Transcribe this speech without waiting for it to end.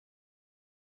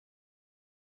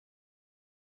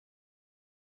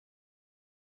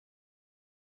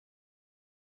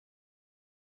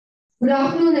Good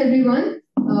afternoon, everyone.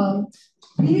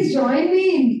 Please join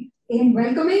me in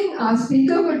welcoming our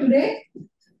speaker for today.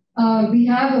 We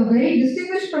have a very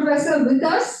distinguished professor with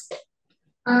us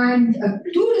and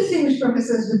two distinguished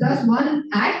professors with us, one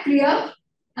at Krea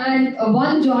and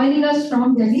one joining us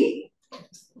from Delhi.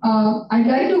 I'd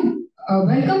like to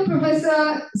welcome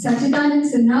Professor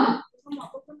Sachidanand Sinha,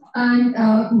 and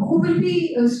who will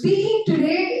be speaking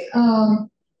today.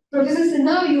 Professor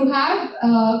Sinha,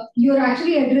 you're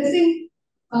actually addressing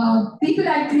people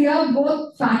at Krea,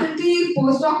 both faculty,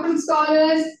 postdoctoral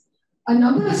scholars, a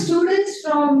number of students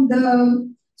from the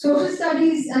Social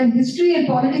Studies and History and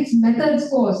Politics Methods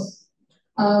course.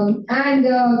 Professor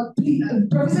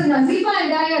Nazifa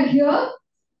and I are here,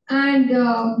 and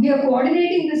we are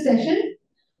coordinating this session.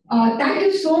 Thank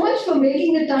you so much for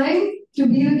making the time to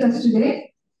be with us today.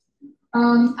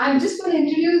 I'm just going to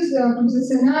introduce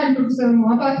Professor Sinha and Professor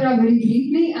Mohapatra very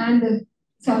briefly and the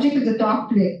subject of the talk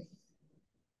today.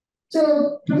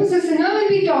 So, Professor Sinha will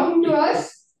be talking to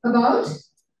us about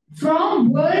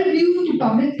From Worldview to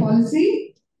Public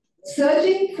Policy,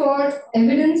 Searching for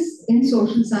Evidence in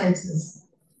Social Sciences.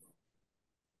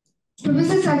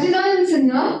 Professor Sachidanand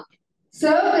Sinha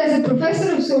served as a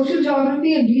professor of social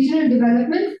geography and regional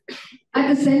development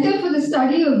at the Center for the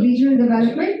Study of Regional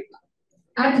Development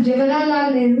at the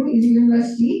Jawaharlal Nehru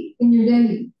University in New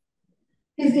Delhi.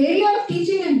 His area of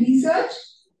teaching and research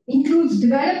includes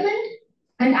development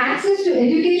and access to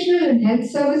educational and health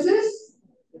services,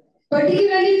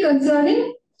 particularly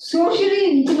concerning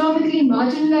socially and economically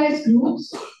marginalized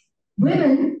groups,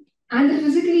 women, and the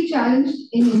physically challenged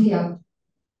in India.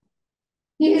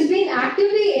 He has been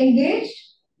actively engaged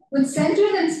with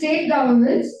central and state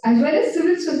governments as well as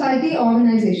civil society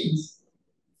organizations.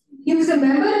 He was a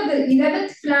member of the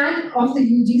 11th plan of the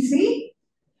UGC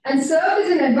and served as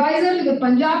an advisor to the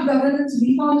Punjab Governance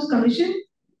Reforms Commission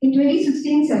in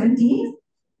 2016-17.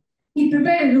 He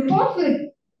prepared a report for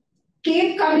the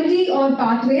CABE Committee on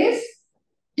Pathways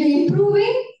to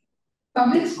Improving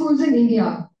Public Schools in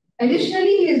India.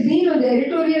 Additionally, he has been on the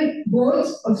editorial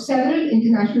boards of several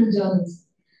international journals.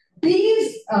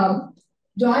 Please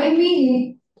join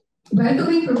me in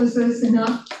welcoming Professor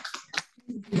Sinha.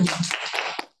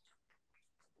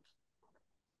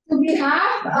 So we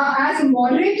have as a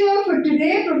moderator for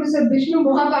today, Professor Vishnu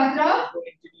Mohapatra.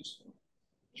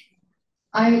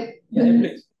 I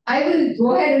will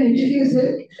go ahead and introduce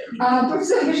him.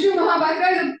 Professor Vishnu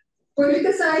Mohapatra is a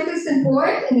political scientist and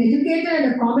poet, an educator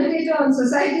and a commentator on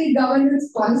society,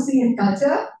 governance, policy, and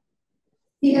culture.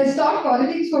 He has taught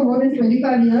politics for more than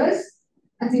 25 years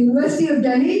at the University of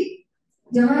Delhi,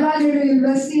 Jawaharlal Nehru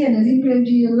University, and Azim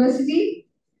Premji University.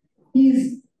 He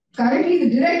is currently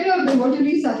the director of the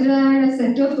Worldview Sachidanand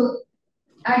Center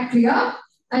at Krea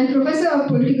and professor of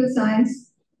political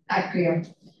science at Krea.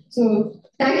 So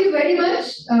thank you very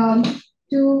much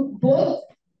to both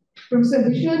Professor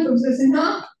Vishnu and Professor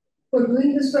Sinha for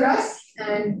doing this for us.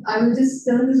 And I will just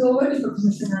turn this over to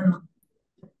Professor Sinha now.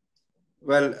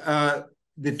 Well,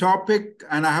 the topic,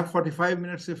 and I have 45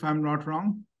 minutes if I'm not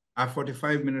wrong. I have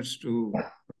 45 minutes to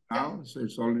now, so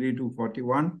it's already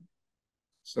 2:41.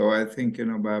 So I think,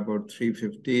 by about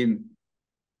 3:15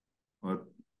 or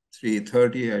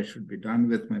 3:30, I should be done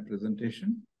with my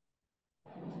presentation.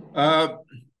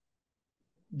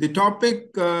 The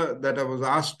topic that I was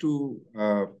asked to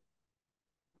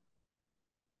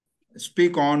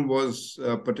speak on was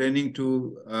pertaining to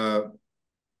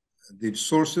the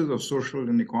sources of social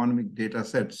and economic data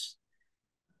sets,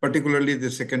 particularly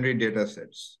the secondary data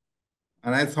sets.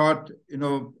 And I thought,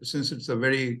 since it's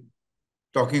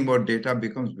talking about data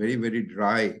becomes very, very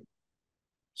dry.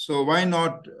 So why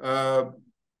not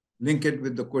link it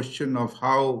with the question of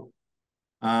how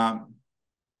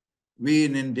we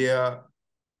in India,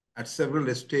 at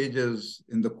several stages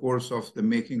in the course of the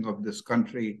making of this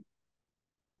country,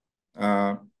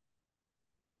 the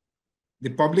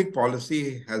public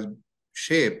policy has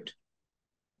shaped,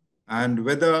 and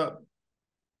whether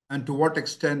and to what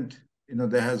extent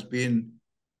there has been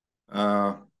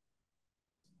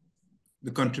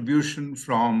the contribution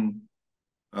from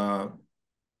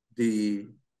the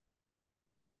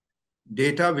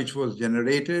data which was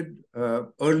generated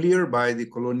earlier by the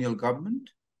colonial government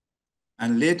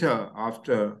and later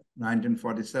after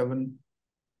 1947,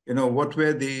 what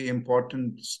were the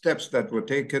important steps that were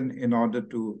taken in order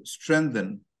to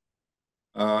strengthen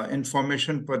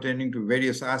information pertaining to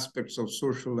various aspects of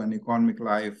social and economic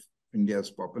life of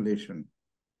India's population.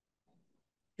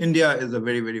 India is a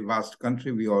very, very vast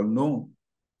country, we all know.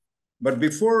 But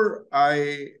before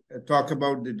I talk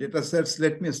about the data sets,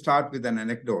 let me start with an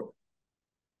anecdote.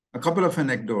 A couple of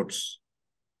anecdotes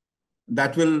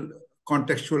that will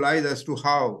contextualize as to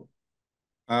how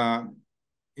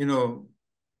you know,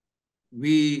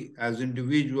 we as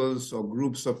individuals or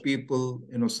groups of people,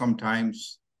 you know,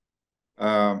 sometimes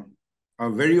are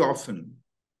very often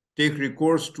take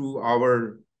recourse to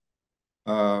our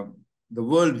the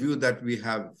worldview that we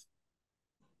have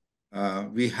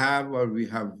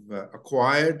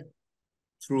acquired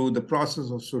through the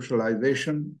process of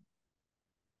socialization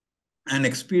and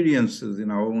experiences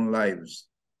in our own lives.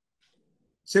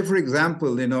 Say, for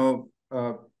example, you know,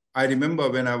 I remember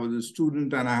when I was a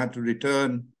student and I had to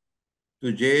return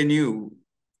to JNU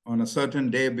on a certain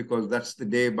day, because that's the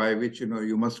day by which, you know,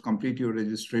 you must complete your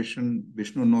registration.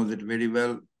 Vishnu knows it very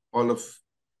well. All of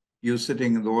you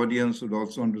sitting in the audience would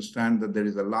also understand that there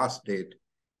is a last date.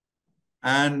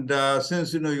 And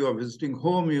since, you know, you are visiting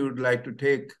home, you would like to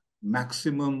take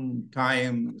maximum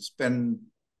time,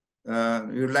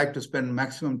 you'd like to spend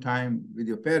maximum time with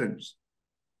your parents.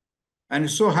 And it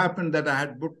so happened that I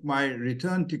had booked my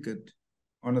return ticket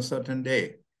on a certain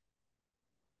day.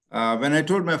 When I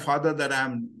told my father that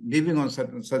I'm leaving on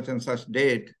such and such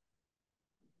date,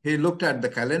 he looked at the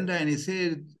calendar and he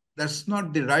said, that's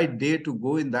not the right day to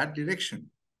go in that direction.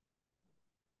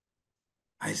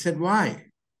 I said, why?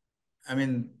 I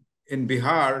mean, in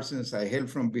Bihar, since I hail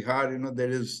from Bihar, you know, there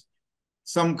is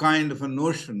some kind of a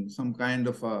notion, some kind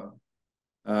of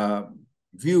a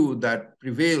view that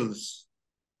prevails,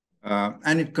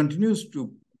 and it continues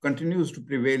to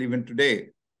prevail even today,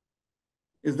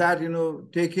 is that, you know,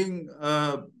 taking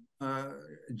a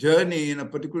journey in a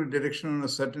particular direction on a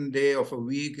certain day of a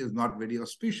week is not very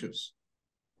auspicious.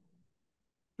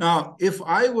 Now, if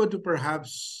I were to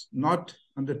perhaps not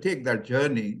undertake that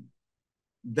journey,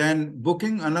 then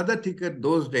booking another ticket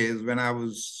those days, when I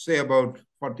was, say, about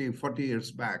 40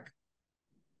 years back,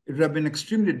 it would have been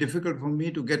extremely difficult for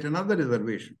me to get another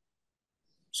reservation.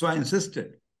 So I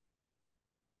insisted.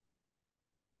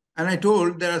 And I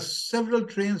told, there are several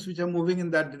trains which are moving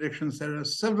in that direction. There are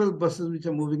several buses which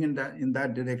are moving in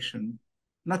that direction.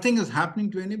 Nothing is happening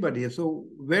to anybody. So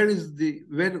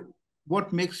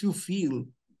what makes you feel?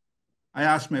 I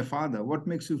asked my father, what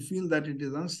makes you feel that it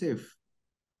is unsafe?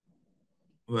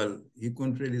 Well, he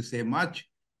couldn't really say much.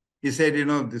 He said, you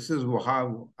know, this is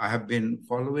how I have been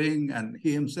following. And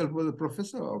he himself was a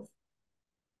professor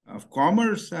of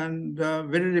commerce and a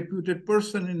very reputed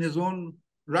person in his own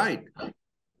right.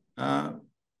 And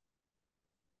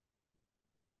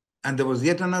there was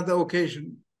yet another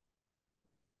occasion,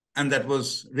 and that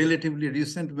was relatively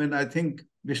recent, when I think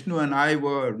Vishnu and I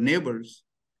were neighbors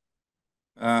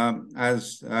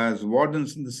as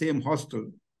wardens in the same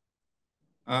hostel.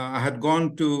 I had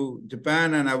gone to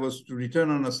Japan and I was to return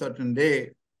on a certain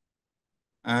day.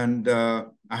 And I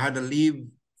had a leave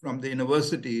from the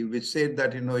university which said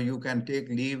that, you know, you can take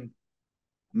leave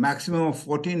maximum of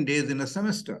 14 days in a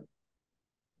semester.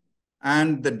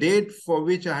 And the date for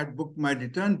which I had booked my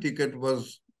return ticket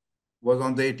was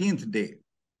on the 18th day.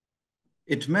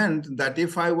 It meant that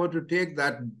if I were to take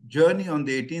that journey on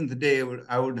the 18th day,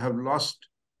 I would have lost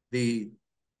that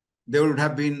would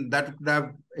have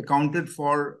accounted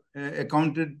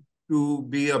to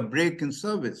be a break in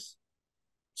service.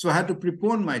 So I had to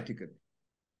prepone my ticket.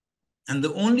 And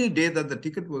the only day that the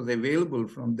ticket was available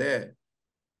from there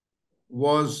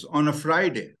was on a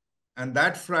Friday. And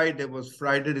that Friday was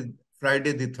Friday the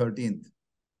 13th.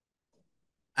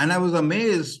 And I was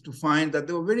amazed to find that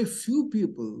there were very few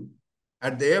people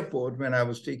at the airport when I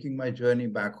was taking my journey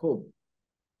back home.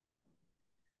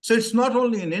 So it's not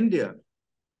only in India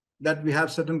that we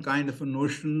have certain kind of a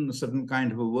notion, a certain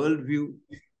kind of a worldview,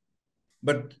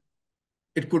 but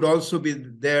it could also be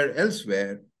there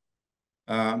elsewhere.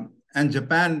 And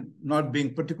Japan not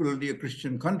being particularly a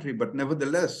Christian country, but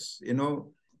nevertheless, you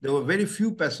know, there were very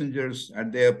few passengers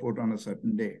at the airport on a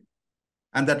certain day.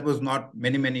 And that was not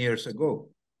many, many years ago.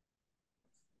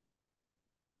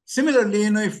 Similarly,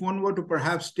 you know, if one were to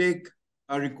perhaps take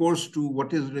a recourse to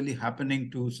what is really happening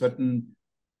to certain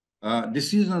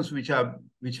decisions which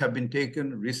have been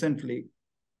taken recently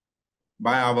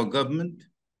by our government.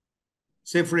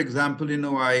 Say, for example, you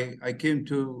know, I came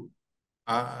to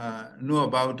know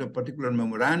about a particular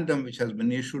memorandum which has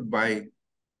been issued by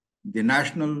the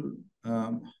National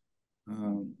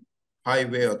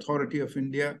Highway Authority of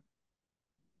India,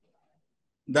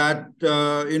 that,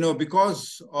 you know,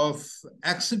 because of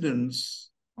accidents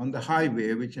on the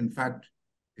highway, which in fact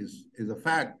is a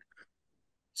fact,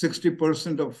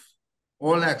 60% of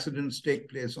all accidents take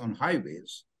place on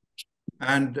highways.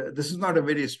 And this is not a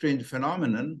very strange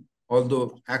phenomenon,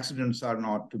 although accidents are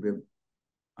not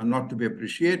to be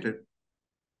appreciated.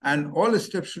 And all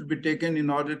steps should be taken in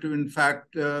order to, in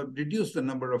fact, reduce the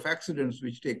number of accidents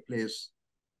which take place.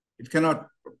 It cannot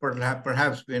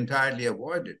perhaps be entirely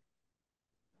avoided.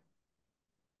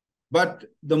 But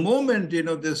the moment,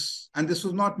 this, and this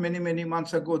was not many, many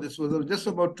months ago, this was just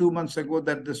about 2 months ago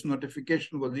that this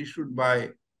notification was issued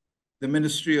by the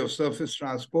Ministry of Surface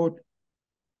Transport.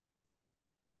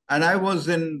 And I was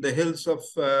in the hills of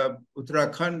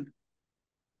Uttarakhand.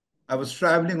 I was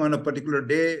traveling on a particular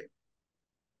day,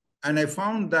 and I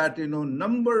found that,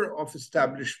 number of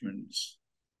establishments,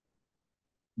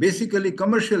 basically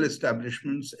commercial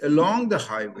establishments along the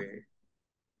highway,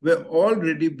 were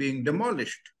already being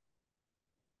demolished.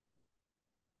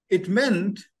 It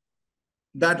meant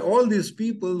that all these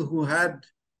people who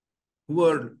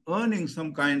were earning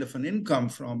some kind of an income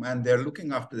from, and they're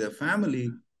looking after their family,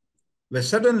 were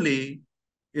suddenly,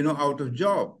 out of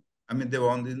job. I mean, they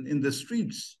were in the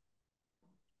streets.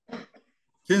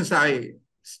 Since I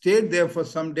stayed there for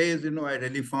some days, I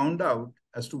really found out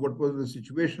as to what was the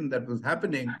situation that was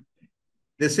happening.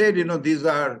 They said, these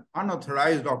are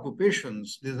unauthorized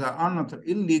occupations. These are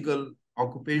illegal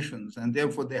occupations, and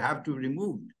therefore they have to be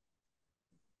removed.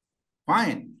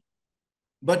 Fine.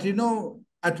 But,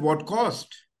 at what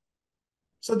cost?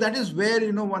 So that is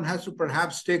where, one has to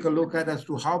perhaps take a look at as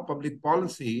to how public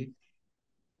policy,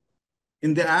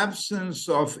 in the absence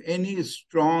of any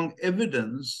strong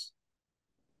evidence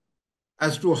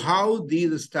as to how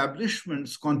these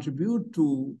establishments contribute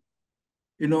to,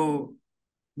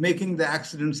 making the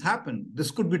accidents happen.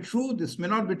 This could be true, this may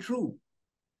not be true.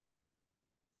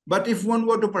 But if one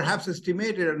were to perhaps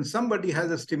estimate it, and somebody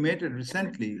has estimated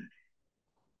recently,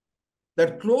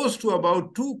 that close to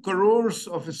about 2 crores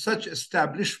of such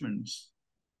establishments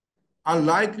are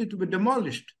likely to be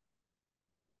demolished.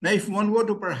 Now, if one were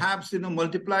to perhaps,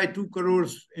 multiply 2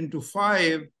 crores into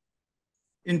 5,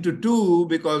 into 2,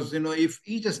 because, if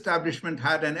each establishment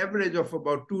had an average of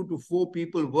about 2 to 4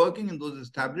 people working in those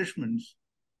establishments,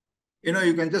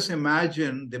 you can just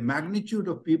imagine the magnitude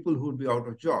of people who would be out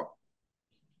of job.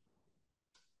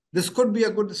 This could be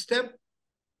a good step,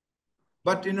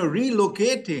 but,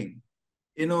 relocating,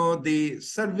 the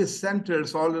service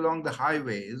centers all along the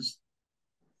highways,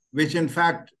 which in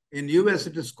fact, in US,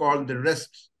 it is called the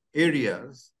rest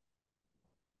areas.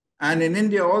 And in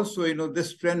India also,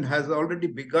 this trend has already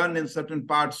begun in certain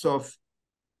parts of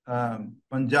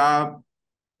Punjab,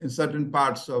 in certain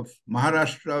parts of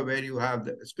Maharashtra, where you have,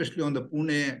 especially on the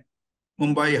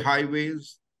Pune-Mumbai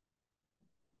highways.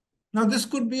 Now, this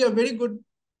could be a very good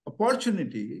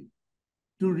opportunity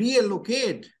to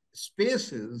reallocate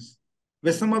spaces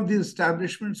where some of these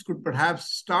establishments could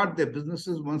perhaps start their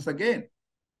businesses once again.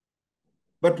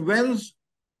 But when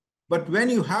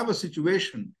you have a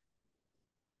situation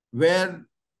where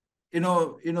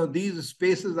these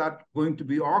spaces are going to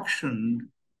be auctioned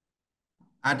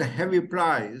at a heavy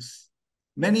price,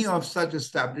 many of such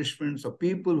establishments or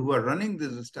people who are running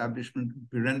this establishment will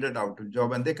be rendered out of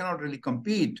job, and they cannot really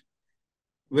compete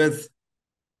with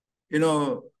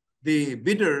the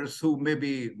bidders who may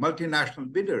be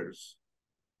multinational bidders.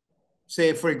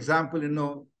 Say, for example,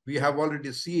 we have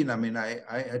already seen,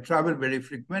 I travel very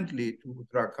frequently to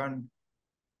Uttarakhand,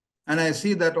 and I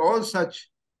see that all such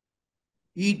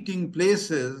eating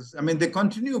places, they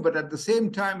continue, but at the same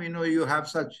time, you have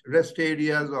such rest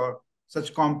areas or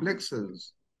such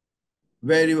complexes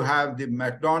where you have the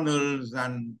McDonald's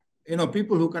and,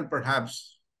 people who can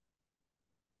perhaps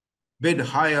bid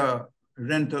higher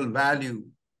rental value,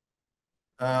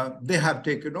 they have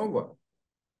taken over.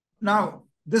 Now,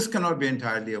 this cannot be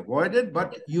entirely avoided,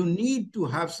 but you need to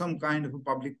have some kind of a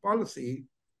public policy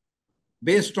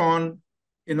based on,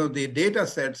 the data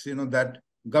sets, that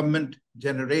government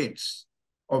generates,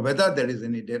 or whether there is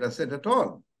any data set at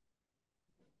all.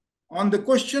 On the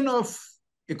question of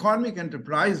economic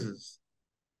enterprises,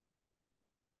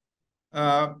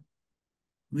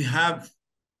 we have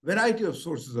a variety of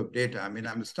sources of data.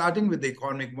 I'm starting with the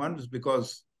economic ones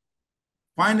because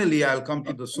finally I'll come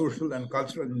to the social and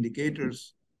cultural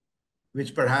indicators,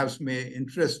 which perhaps may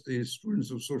interest the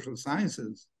students of social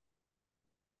sciences.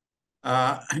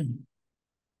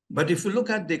 But if you look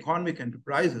at the economic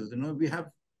enterprises,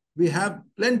 we have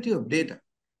plenty of data.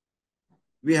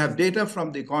 We have data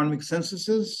from the economic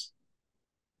censuses.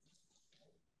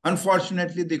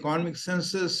 Unfortunately, the economic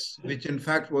census, which in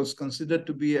fact was considered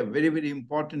to be a very, very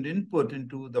important input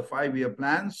into the 5-year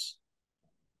plans,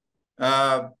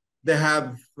 they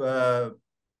have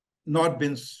not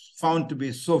been found to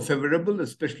be so favorable,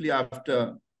 especially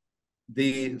after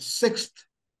the 6th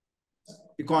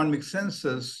economic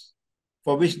census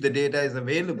for which the data is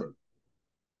available.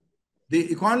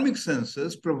 The economic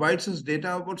census provides us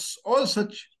data about all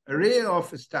such array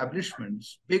of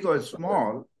establishments, big or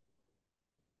small,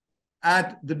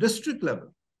 at the district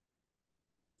level.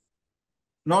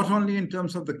 not only in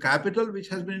terms of the capital which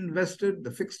has been invested,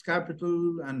 the fixed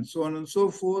capital and so on and so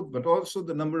forth, but also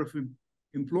the number of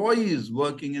employees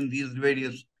working in these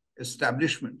various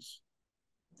establishments.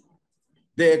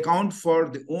 They account for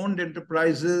the owned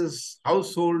enterprises,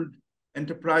 household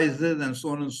enterprises, and so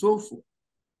on and so forth.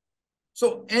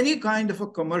 So any kind of a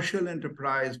commercial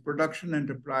enterprise, production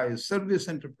enterprise, service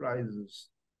enterprises,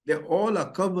 they all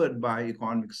are covered by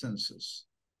economic census.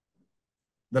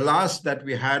 The last that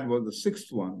we had was the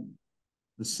sixth one.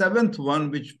 The seventh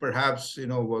one, which perhaps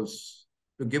was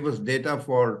to give us data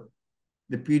for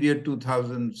the period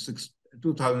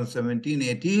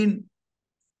 2017-18,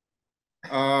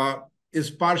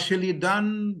 is partially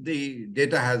done. The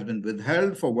data has been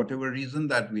withheld for whatever reason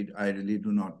that I really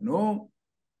do not know.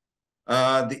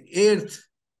 The eighth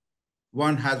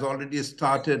one has already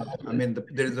started. I mean,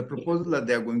 there is a proposal that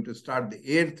they are going to start the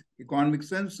eighth economic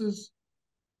census.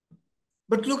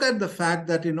 But look at the fact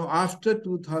that, after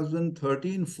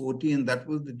 2013-14, that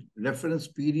was the reference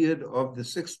period of the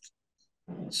sixth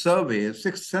survey,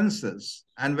 sixth census.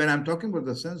 And when I'm talking about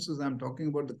the census, I'm talking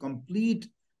about the complete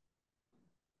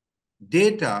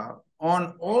data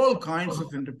on all kinds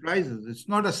of enterprises. It's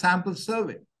not a sample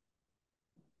survey.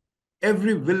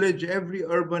 Every village, every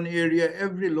urban area,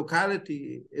 every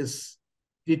locality is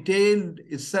detailed,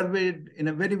 is surveyed in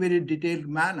a very, very detailed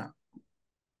manner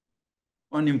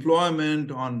on employment,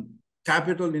 on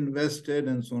capital invested,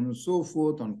 and so on and so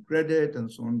forth, on credit, and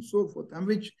so on and so forth, and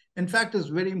which, in fact, is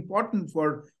very important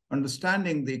for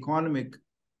understanding the economic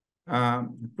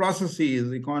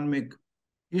processes, economic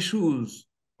issues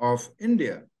of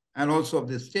India, and also of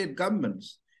the state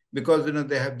governments, because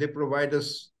they provide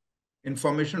us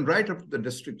information right up to the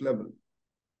district level.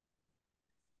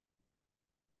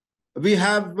 We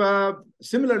have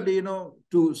similarly,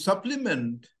 to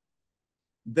supplement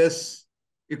this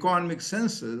economic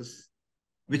census,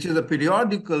 which is a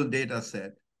periodical data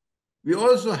set, we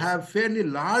also have fairly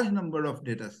large number of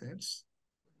data sets,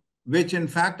 which in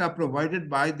fact are provided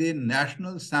by the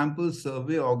National Sample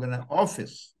Survey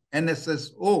Office,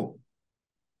 NSSO.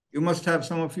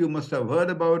 Some of you must have heard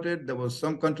about it. There was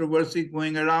some controversy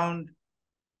going around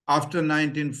after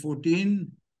 1914,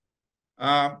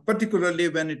 particularly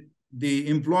when the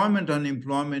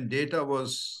employment-unemployment data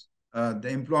was, the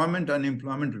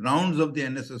employment-unemployment rounds of the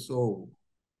NSSO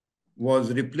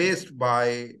was replaced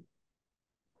by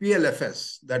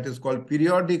PLFS, that is called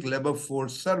Periodic Labor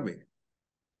Force Survey,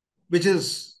 which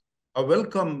is a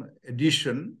welcome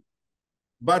addition,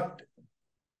 but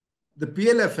the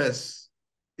PLFS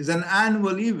is an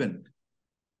annual event.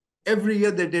 Every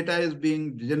year the data is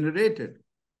being generated.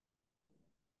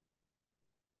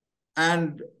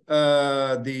 And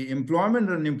the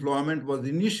employment-unemployment was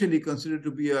initially considered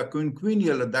to be a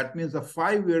quinquennial. That means a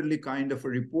 5-yearly kind of a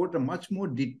report, a much more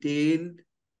detailed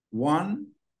one.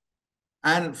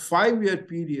 And 5-year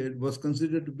period was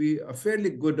considered to be a fairly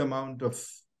good amount of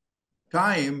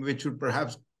time, which would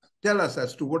perhaps tell us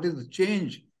as to what is the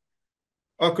change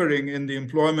occurring in the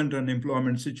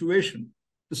employment-unemployment situation.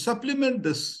 To supplement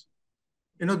this,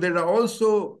 there are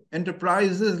also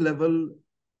enterprises level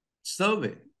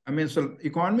survey. So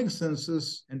economic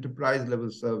census enterprise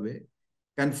level survey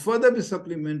can further be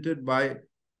supplemented by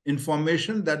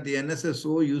information that the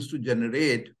NSSO used to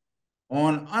generate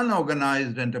on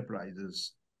unorganized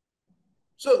enterprises.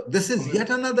 So this is yet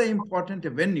another important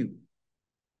avenue.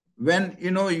 When,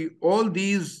 all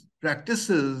these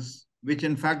practices, which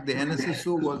in fact the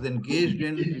NSSO was engaged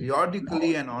in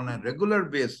periodically and on a regular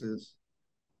basis,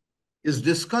 is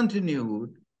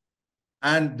discontinued,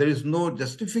 and there is no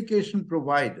justification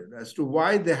provided as to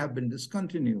why they have been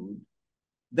discontinued,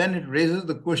 then it raises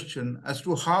the question as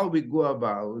to how we go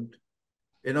about,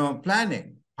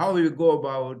 planning, how we go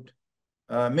about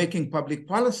making public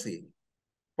policies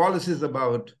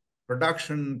about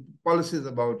production, policies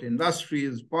about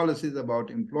industries, policies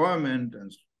about employment,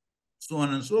 and so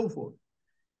on and so forth.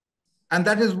 And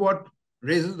that is what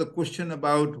raises the question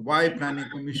about why Planning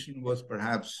Commission was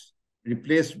perhaps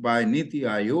replaced by Niti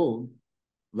Aayog.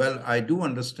 Well, I do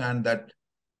understand that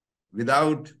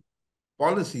without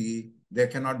policy, there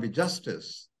cannot be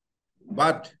justice.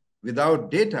 But without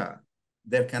data,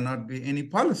 there cannot be any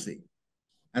policy.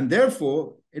 And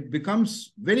therefore, it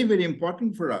becomes very, very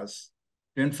important for us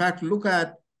to, in fact, look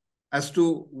at as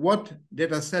to what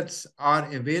data sets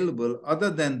are available other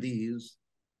than these,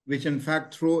 which in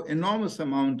fact throw enormous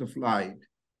amount of light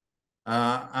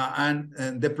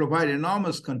and they provide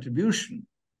enormous contribution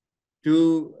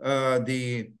to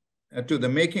the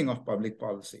making of public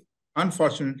policy.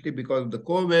 Unfortunately, because of the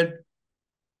COVID,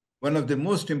 one of the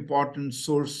most important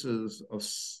sources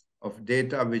of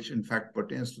data, which in fact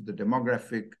pertains to the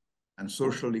demographic and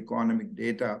social economic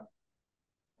data,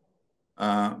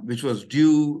 which was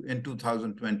due in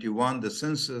 2021. The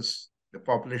census, the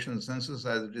population census,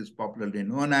 as it is popularly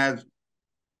known as,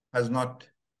 has not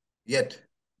yet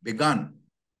begun.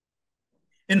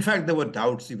 In fact, there were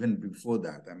doubts even before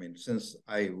that. I mean, since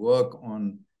I work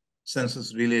on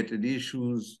census-related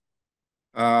issues,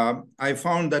 I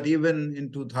found that even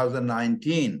in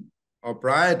 2019, or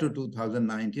prior to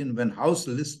 2019, when house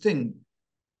listing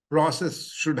process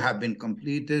should have been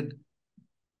completed,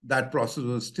 that process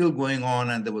was still going on,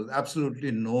 and there was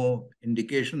absolutely no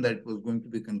indication that it was going to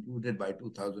be concluded by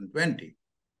 2020.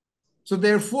 So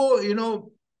therefore,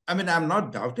 I mean, I'm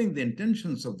not doubting the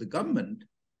intentions of the government,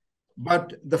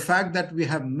 but the fact that we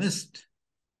have missed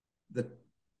the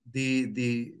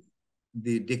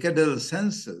decadal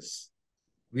census,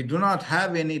 we do not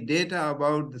have any data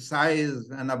about the size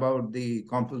and about the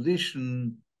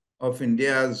composition of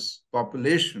India's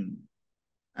population,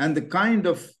 and the kind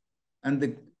of, and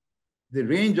the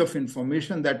range of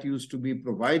information that used to be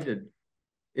provided,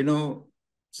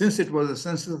 since it was a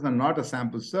census and not a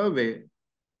sample survey,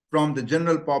 from the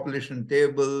general population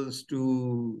tables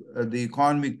to the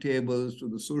economic tables to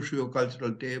the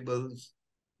socio-cultural tables,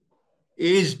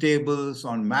 age tables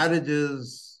on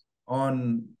marriages,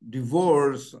 on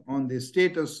divorce, on the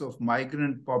status of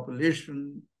migrant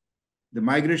population, the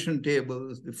migration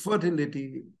tables, the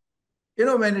fertility.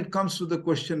 When it comes to the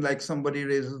question, like somebody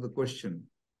raises the question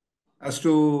as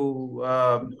to,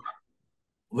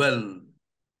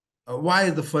 why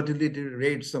is the fertility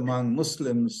rates among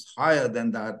Muslims higher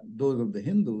than those of the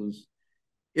Hindus?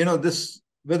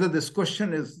 Whether this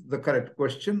question is the correct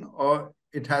question, or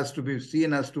it has to be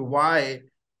seen as to why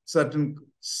certain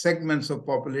segments of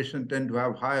population tend to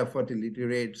have higher fertility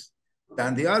rates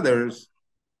than the others.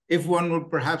 If one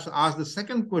would perhaps ask the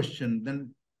second question,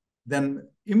 then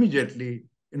immediately,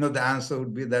 the answer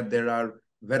would be that there are a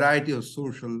variety of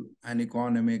social and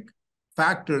economic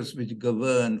factors which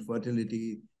govern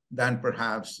fertility than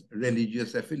perhaps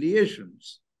religious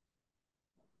affiliations.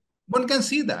 One can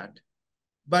see that,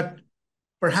 but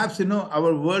perhaps,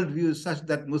 our worldview is such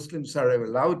that Muslims are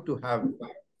allowed to have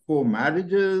 4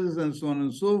 marriages and so on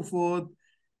and so forth.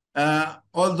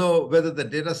 Although whether the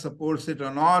data supports it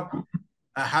or not,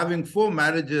 having 4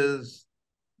 marriages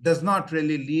does not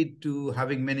really lead to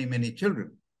having many, many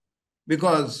children,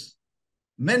 because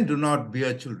men do not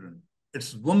bear children.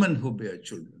 It's women who bear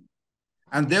children.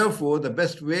 And therefore, the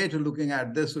best way to looking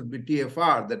at this would be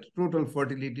TFR, that total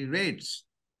fertility rates.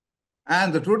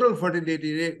 And the total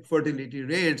fertility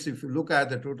rates, if you look at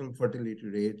the total fertility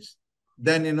rates,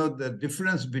 then, the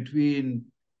difference between,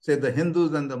 say, the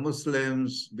Hindus and the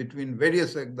Muslims, between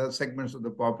various segments of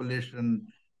the population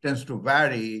tends to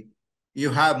vary. You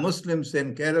have Muslims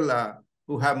in Kerala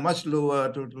who have much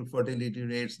lower total fertility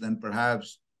rates than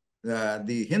perhaps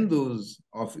the Hindus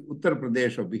of Uttar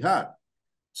Pradesh or Bihar.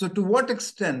 So to what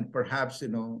extent, perhaps,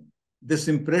 this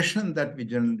impression that we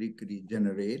generally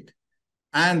generate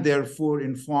and therefore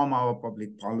inform our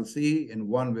public policy in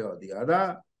one way or the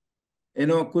other,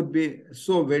 could be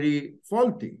so very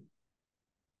faulty.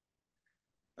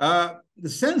 The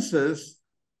census,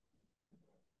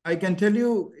 I can tell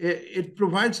you, it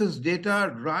provides us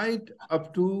data right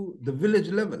up to the village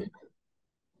level.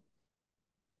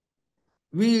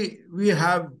 We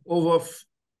have over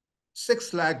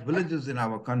 6 lakh villages in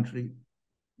our country.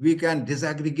 We can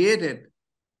disaggregate it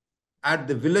at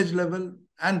the village level,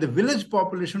 and the village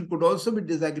population could also be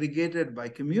disaggregated by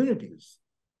communities,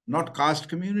 not caste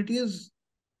communities,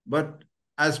 but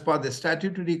as per the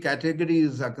statutory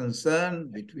categories are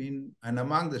concerned between and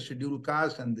among the scheduled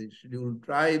caste and the scheduled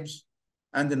tribes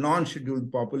and the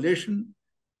non-scheduled population.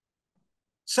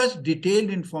 Such detailed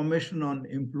information on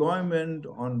employment,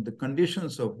 on the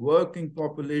conditions of working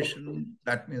population,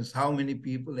 that means how many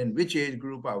people in which age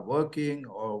group are working,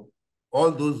 or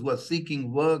all those who are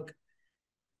seeking work,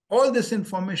 all this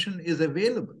information is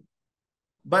available.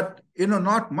 But,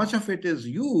 not much of it is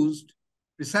used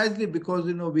precisely because,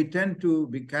 we tend to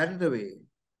be carried away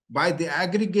by the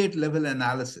aggregate level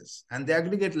analysis. And the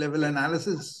aggregate level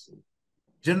analysis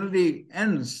generally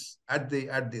ends at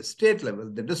the state level,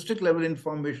 the district level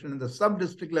information and the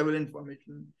sub-district level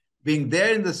information being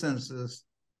there in the census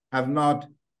have not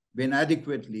been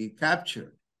adequately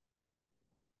captured.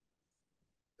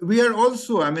 We are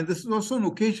also, this is also an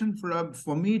occasion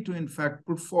for me to, in fact,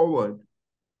 put forward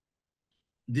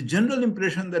the general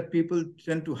impression that people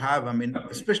tend to have,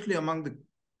 especially among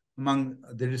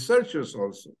the researchers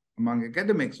also, among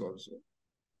academics also,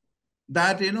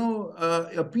 that,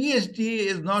 a PhD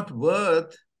is not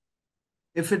worth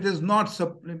if it is not,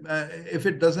 if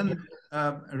it doesn't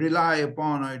rely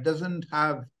upon, or it doesn't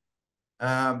have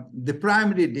the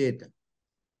primary data.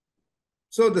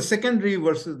 So the secondary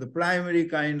versus the primary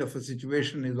kind of a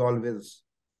situation is always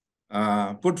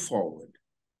put forward.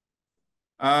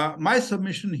 My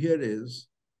submission here is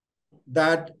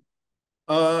that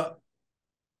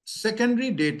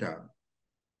secondary data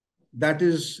that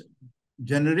is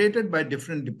generated by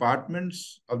different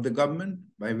departments of the government,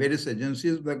 by various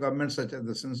agencies of the government, such as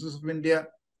the Census of India,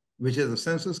 which is a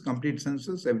census, complete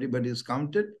census, everybody is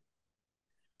counted.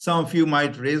 Some of you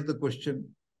might raise the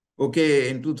question, okay,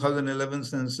 in 2011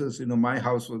 census, my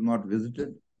house was not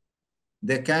visited.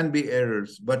 There can be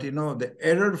errors, but the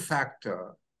error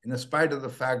factor, in spite of the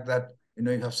fact that you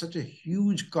have such a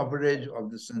huge coverage of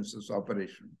the census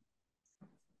operation,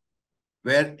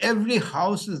 where every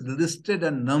house is listed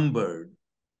and numbered,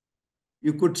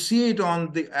 you could see it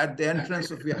at the entrance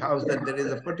of your house that there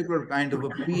is a particular kind of a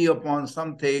P upon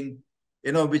something,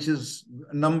 which is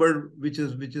numbered, which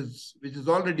is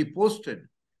already posted,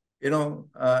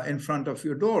 in front of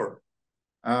your door.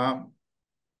 And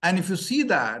if you see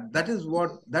that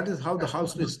is how the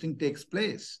house listing takes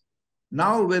place.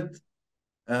 Now with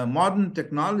modern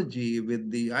technology, with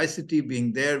the ICT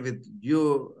being there, with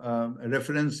geo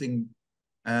referencing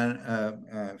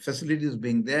and facilities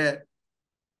being there,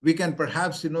 we can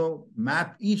perhaps,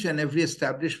 map each and every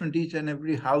establishment, each and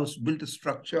every house, built a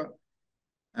structure,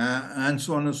 and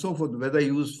so on and so forth, whether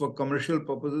used for commercial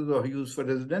purposes or used for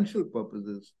residential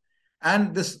purposes.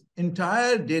 And this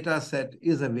entire data set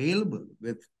is available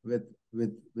with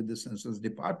the Census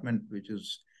Department, which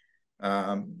is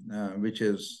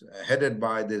headed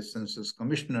by the Census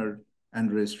Commissioner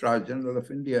and Registrar General of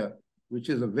India, which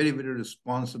is a very, very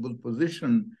responsible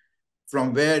position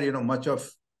from where much of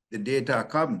the data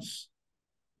comes.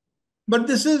 But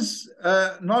this is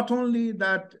not only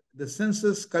that the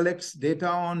census collects data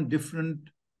on different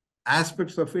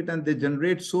aspects of it, and they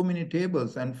generate so many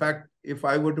tables. In fact, if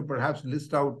I were to perhaps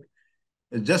list out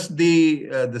just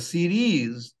the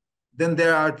series, then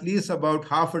there are at least about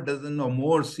half a dozen or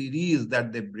more series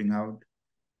that they bring out,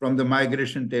 from the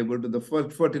migration table to the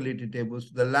fertility tables,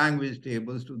 to the language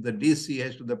tables, to the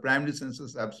DCH, to the primary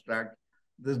census abstract,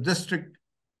 the district,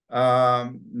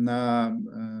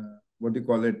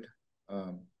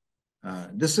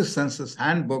 district census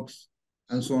handbooks,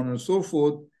 and so on and so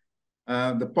forth.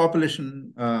 The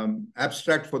population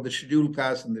abstract for the scheduled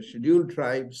castes and the scheduled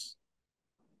tribes.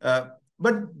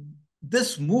 But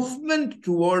this movement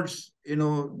towards,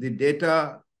 the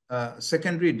data,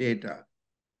 secondary data,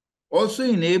 also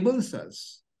enables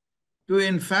us to,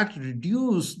 in fact,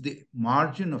 reduce the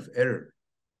margin of error.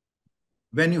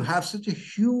 When you have such a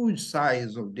huge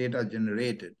size of data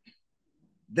generated,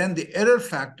 then the error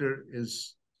factor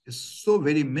is so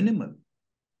very minimal.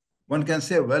 One can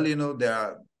say, well, there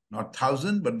are not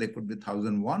 1,000, but there could be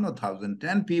 1,001 or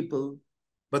 1,010 people,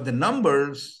 but the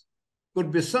numbers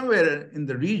could be somewhere in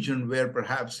the region where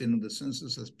perhaps, the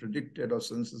census has predicted or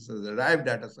census has arrived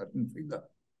at a certain figure.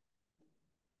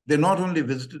 They not only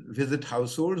visit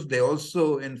households, they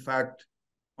also, in fact,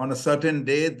 on a certain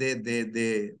day,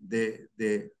 the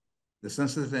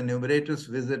census enumerators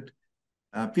visit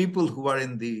people who are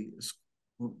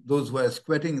those who are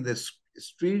squatting in the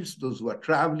streets, those who are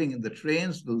traveling in the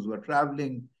trains, those who are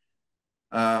traveling,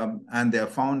 and they are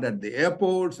found at the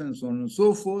airports, and so on and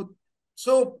so forth.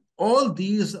 So all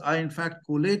these are, in fact,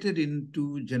 collated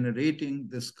into generating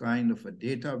this kind of a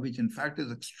data, which, in fact,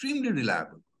 is extremely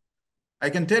reliable. I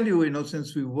can tell you,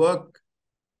 since we work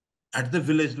at the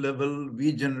village level,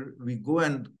 we go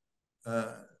and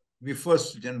we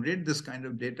first generate this kind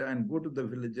of data and go to the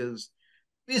villages.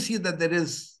 We see that there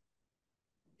is,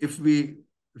 if we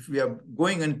are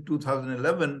going in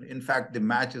 2011, in fact, the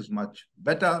match is much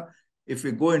better. If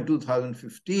we go in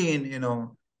 2015,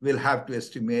 we'll have to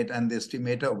estimate, and the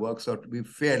estimator works out to be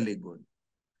fairly good.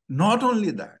 Not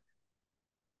only that,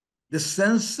 the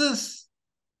census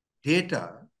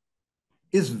data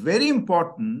is very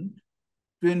important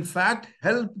to, in fact,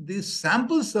 help these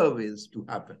sample surveys to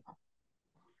happen.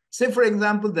 Say, for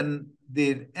example, the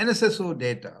NSSO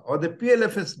data or the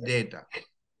PLFS data,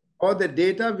 or the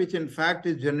data which, in fact,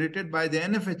 is generated by the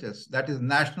NFHS, that is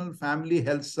National Family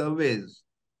Health Surveys,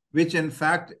 which, in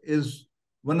fact, is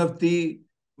one of the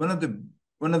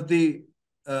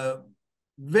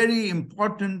very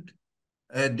important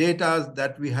data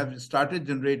that we have started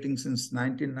generating since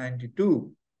 1992,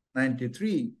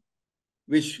 93,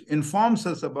 which informs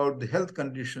us about the health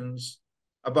conditions,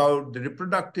 about the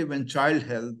reproductive and child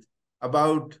health,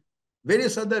 about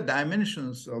various other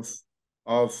dimensions of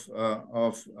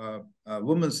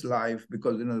women's life,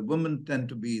 because women tend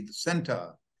to be the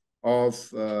center of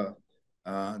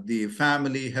the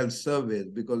family health surveys,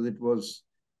 because it was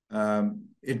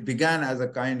it began as a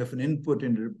kind of an input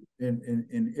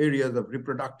in areas of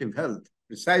reproductive health,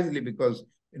 precisely because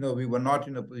we were not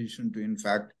in a position to, in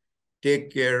fact,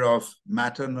 take care of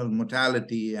maternal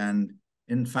mortality and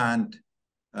infant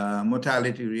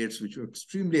mortality rates, which were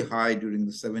extremely high during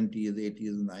the 70s, 80s,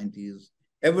 and 90s.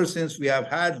 Ever since we have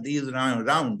had these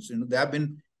rounds, there have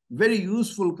been very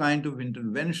useful kind of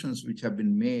interventions which have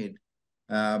been made,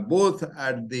 both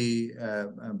at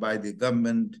by the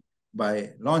government, by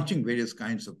launching various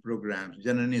kinds of programs,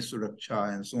 Janani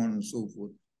Suraksha, and so on and so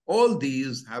forth. All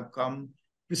these have come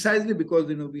precisely because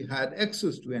we had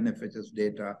access to NFHS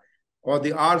data or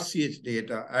the RCH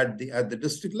data at the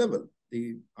district level.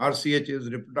 The RCH is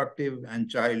reproductive and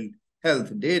child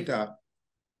health data,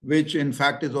 which in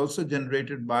fact is also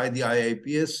generated by the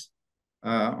IIPS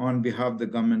on behalf of the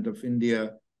government of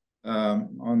India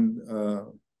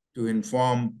to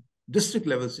inform district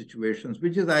level situations,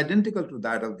 which is identical to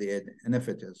that of the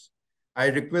NFHS. I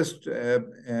request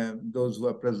those who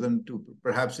are present to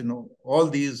perhaps, all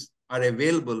these are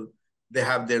available. They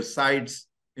have their sites.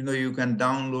 You can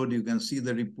download, you can see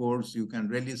the reports, you can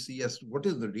really see as to what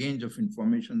is the range of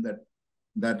information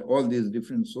that all these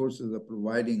different sources are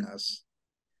providing us.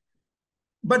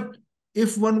 But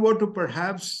if one were to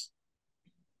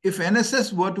if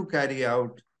NSS were to carry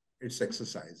out its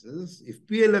exercises, if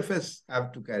PLFS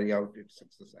have to carry out its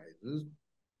exercises,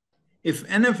 if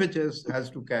NFHS has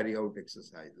to carry out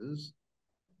exercises,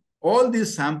 all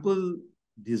these sample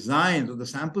designs or the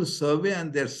sample survey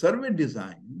and their survey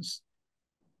designs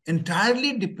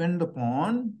entirely depend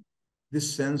upon the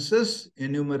census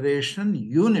enumeration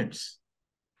units.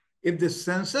 If the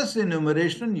census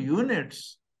enumeration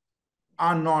units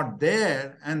are not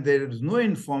there and there is no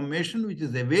information which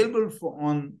is available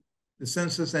on the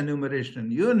census enumeration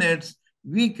units,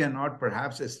 we cannot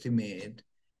perhaps estimate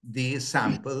the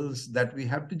samples that we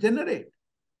have to generate.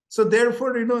 So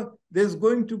therefore, there's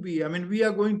going to be, we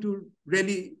are going to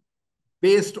really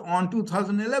based on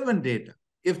 2011 data.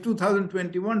 If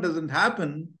 2021 doesn't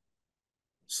happen,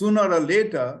 sooner or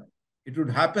later, it would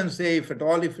happen, say, if it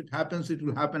happens, it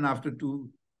will happen after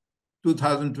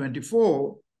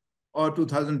 2024 or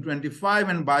 2025.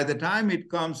 And by the time it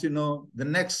comes, the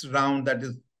next round, that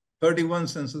is 31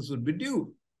 census would be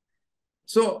due.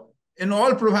 So in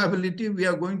all probability, we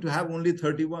are going to have only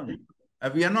 31.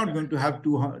 We are not going to have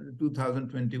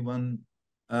 2021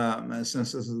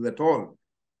 censuses at all.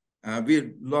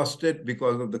 We lost it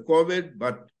because of the COVID,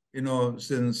 but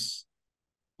since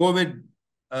COVID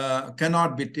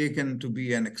cannot be taken to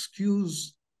be an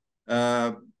excuse,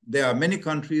 there are many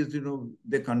countries,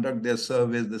 they conduct their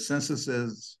surveys, the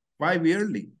censuses 5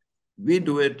 yearly. We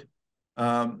do it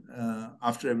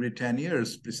after every 10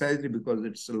 years, precisely because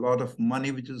it's a lot of money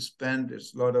which is spent,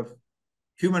 it's a lot of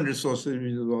human resources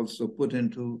which is also put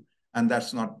into, and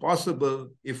that's not possible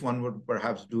if one would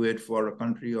perhaps do it for a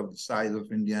country of the size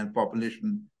of India and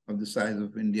population of the size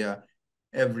of India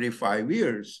every 5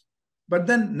 years. But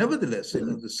then nevertheless,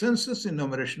 the census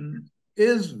enumeration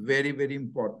is very, very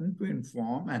important to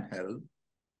inform and help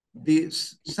the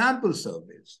sample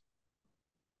surveys.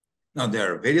 Now,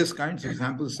 there are various kinds of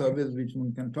sample surveys which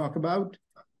one can talk about.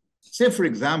 Say, for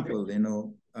example,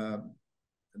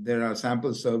 there are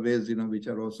sample surveys, which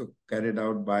are also carried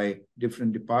out by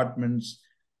different departments,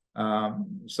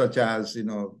 such as,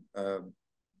 there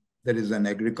is an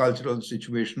agricultural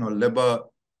situation or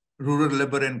rural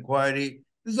labor inquiry.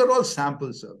 These are all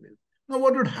sample surveys. Now,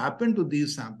 what would happen to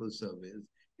these sample surveys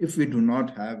if we do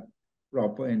not have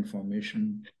proper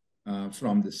information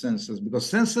from the census? Because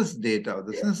census data,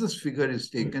 the census figure is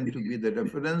taken to be the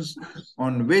reference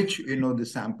on which, the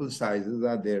sample sizes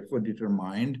are therefore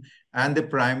determined, and the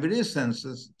primary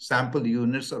census sample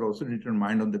units are also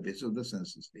determined on the basis of the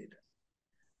census data.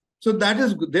 So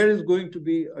there is going to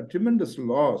be a tremendous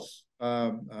loss,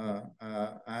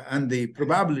 and the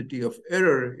probability of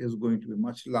error is going to be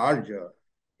much larger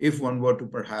if one were to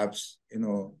perhaps,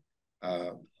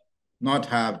 not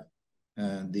have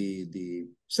the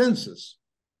census.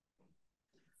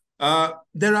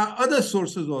 There are other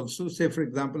sources also. Say, for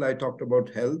example, I talked about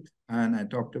health and I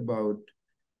talked about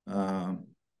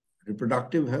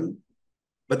reproductive health,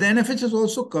 but the NFHS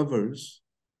also covers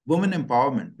women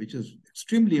empowerment, which is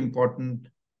extremely important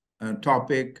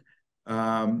topic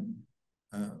of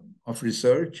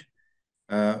research,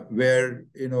 where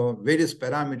various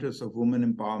parameters of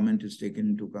women empowerment is taken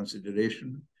into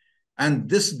consideration. And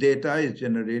this data is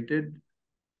generated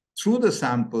through the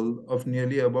sample of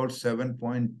nearly about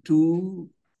 7.2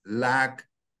 lakh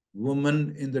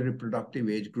women in the reproductive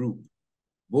age group,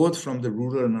 both from the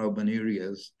rural and urban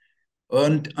areas.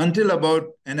 And until about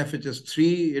NFHS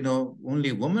 3,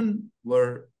 only women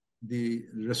were the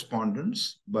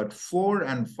respondents, but 4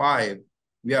 and 5,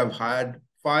 we have had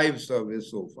 5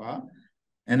 surveys so far,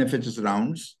 NFHS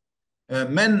rounds.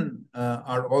 Men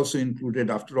are also included.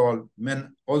 After all,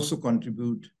 men also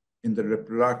contribute in the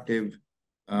reproductive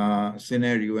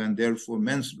scenario, and therefore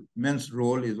men's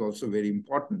role is also very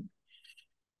important.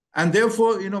 And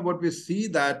therefore, what we see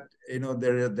that,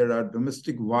 there are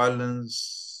domestic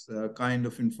violence kind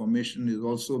of information is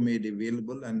also made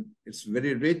available, and it's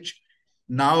very rich.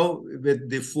 Now, with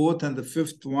the 4th and the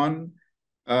 5th one,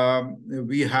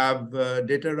 we have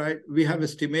data right. We have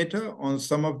estimator on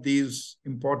some of these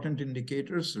important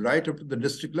indicators right up to the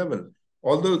district level.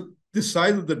 Although the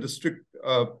size of the district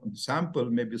sample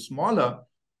may be smaller,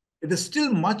 it is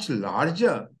still much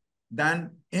larger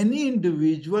than any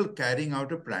individual carrying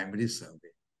out a primary survey.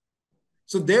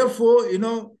 So therefore,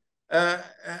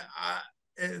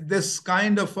 this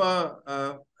kind of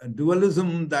a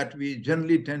dualism that we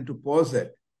generally tend to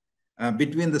posit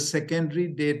between the secondary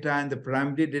data and the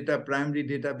primary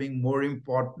data being more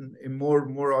important,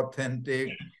 more authentic,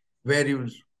 where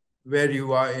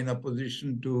you are in a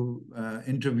position to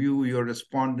interview your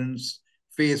respondents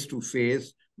face to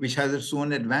face, which has its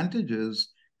own advantages,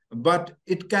 but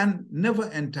it can never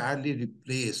entirely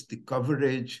replace the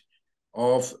coverage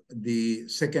of the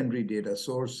secondary data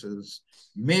sources.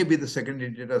 Maybe the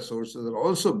secondary data sources are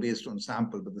also based on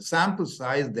sample, but the sample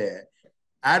size there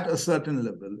at a certain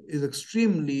level is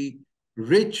extremely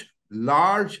rich,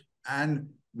 large, and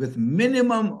with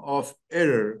minimum of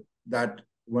error that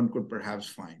one could perhaps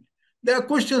find. There are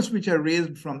questions which are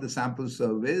raised from the sample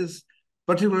surveys,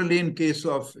 particularly in case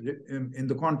of, in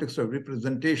the context of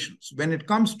representations. When it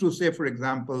comes to, say, for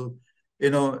example,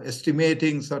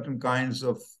 estimating certain kinds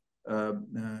of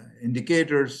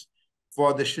indicators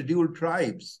for the scheduled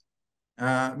tribes,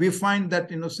 we find that,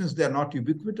 since they're not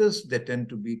ubiquitous, they tend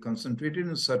to be concentrated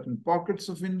in certain pockets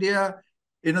of India,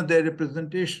 their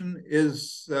representation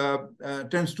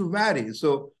tends to vary.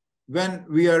 So when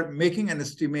we are making an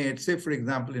estimate, say, for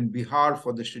example, in Bihar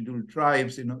for the scheduled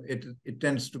tribes, it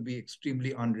tends to be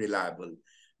extremely unreliable.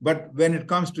 But when it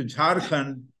comes to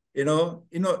Jharkhand,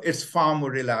 it's far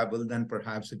more reliable than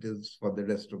perhaps it is for the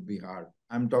rest of Bihar.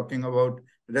 I'm talking about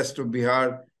the rest of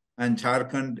Bihar and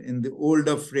Jharkhand in the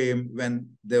older frame when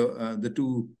the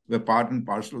two were part and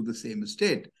parcel of the same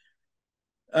state.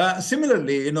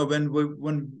 Similarly,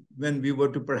 when we were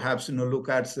to perhaps look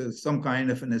at some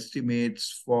kind of an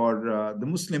estimates for the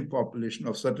Muslim population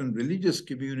of certain religious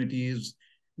communities,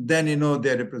 then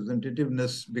their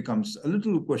representativeness becomes a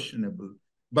little questionable.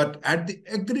 But at the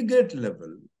aggregate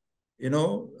level,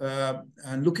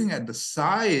 and looking at the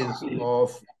size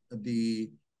of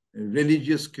the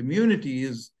religious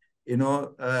communities,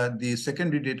 the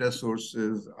secondary data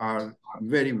sources are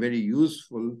very, very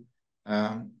useful.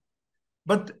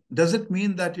 But does it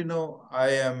mean that, I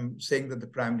am saying that the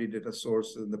primary data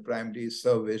sources, the primary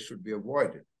surveys should be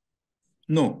avoided?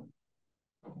 No.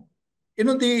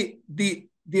 The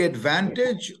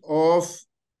advantage of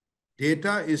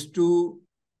data is to,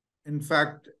 in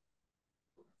fact,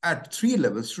 at 3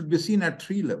 levels, should be seen at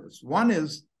 3 levels. One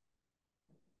is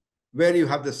where you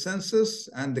have the census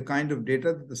and the kind of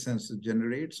data that the census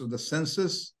generates. So the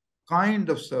census kind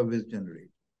of surveys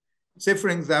generate. Say, for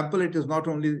example, it is not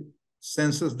only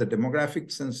census, the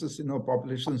demographic census,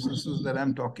 population census that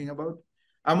I'm talking about.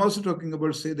 I'm also talking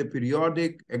about, say, the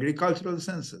periodic agricultural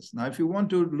census. Now, if you want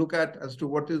to look at as to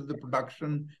what is the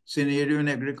production scenario in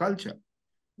agriculture,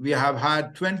 we have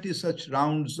had 20 such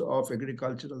rounds of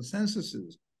agricultural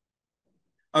censuses.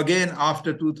 Again,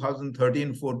 after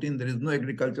 2013-14, there is no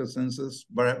agricultural census,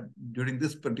 but during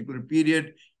this particular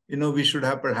period, we should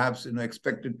have perhaps,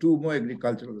 expected 2 more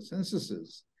agricultural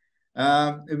censuses.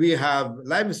 We have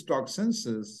livestock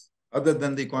census, other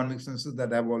than the economic census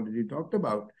that I've already talked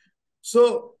about.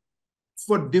 So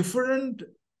for different,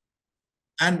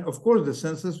 and of course, the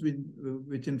census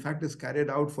which in fact is carried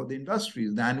out for the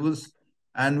industries, the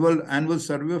annual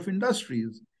survey of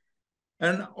industries.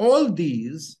 And all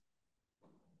these,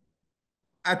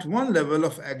 at one level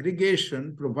of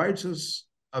aggregation, provides us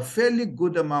a fairly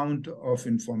good amount of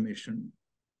information,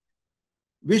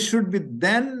 which should be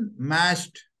then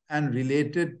matched and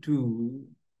related to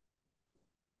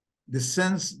the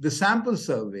sample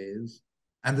surveys,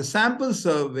 and the sample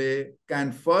survey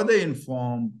can further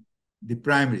inform the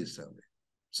primary survey.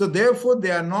 So therefore,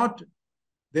 they are not,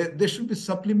 they should be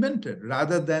supplemented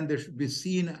rather than they should be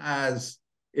seen as,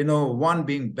 one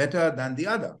being better than the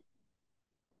other.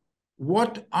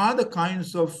 What are the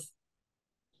kinds of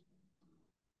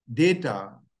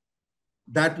data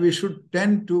that we should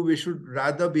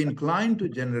rather be inclined to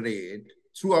generate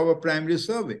through our primary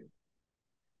survey?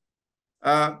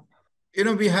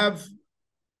 we have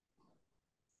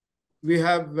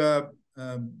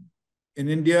in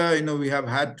India, we have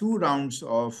had 2 rounds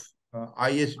of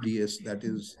IHDS, that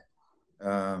is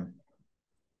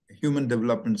Human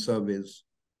Development Surveys.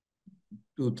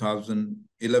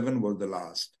 2011 was the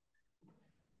last.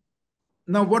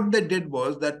 Now, what they did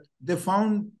was that they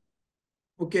found,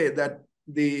 okay, that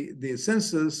the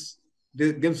census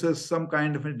gives us some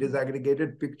kind of a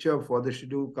disaggregated picture for the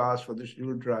scheduled caste, for the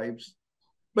scheduled tribes,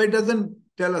 but it doesn't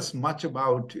tell us much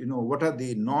about, what are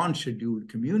the non-scheduled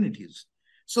communities.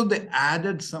 So they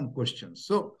added some questions.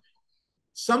 So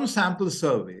some sample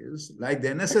surveys, like the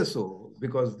NSSO,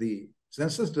 because the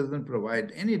census doesn't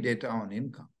provide any data on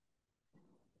income.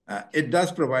 It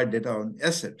does provide data on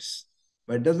assets,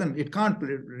 but it can't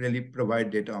really provide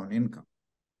data on income.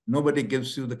 Nobody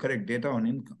gives you the correct data on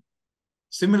income.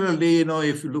 Similarly,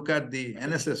 if you look at the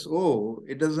NSSO,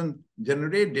 it doesn't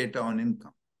generate data on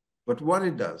income. But what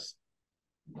it does,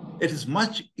 it is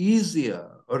much easier,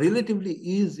 or relatively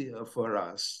easier for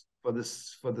us, for the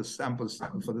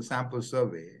sample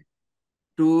survey,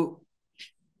 to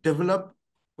develop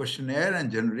questionnaire and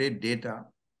generate data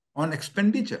on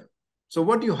expenditure. So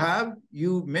what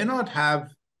you may not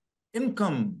have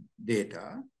income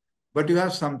data, but you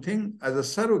have something as a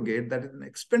surrogate that is an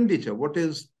expenditure. What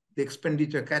is the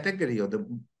expenditure category, or the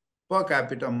per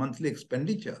capita monthly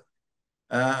expenditure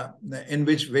in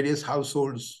which various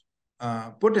households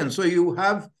put in? So you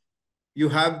have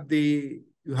the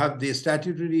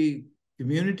statutory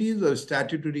communities or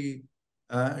statutory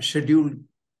scheduled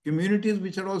communities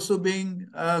which are also being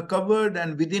covered,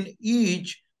 and within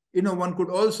each, one could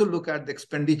also look at the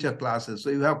expenditure classes. So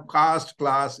you have caste,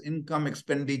 class, income,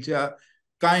 expenditure,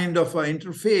 kind of an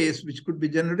interface which could be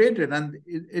generated, and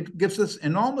it gives us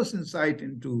enormous insight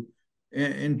into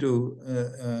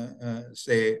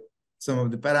say, some of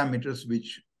the parameters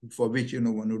for which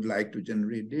one would like to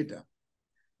generate data.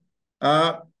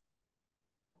 I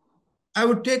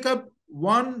would take up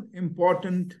one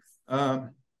important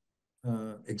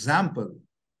example,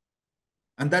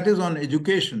 and that is on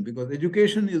education, because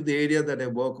education is the area that I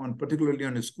work on, particularly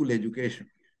on school education.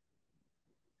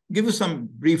 Give you some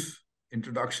brief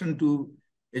introduction to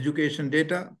education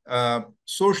data.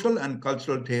 Social and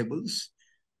cultural tables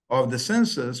of the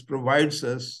census provides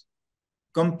us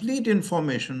complete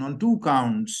information on 2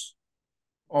 counts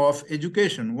of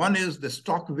education. One is the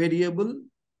stock variable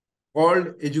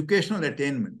called educational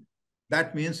attainment.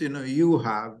 That means, you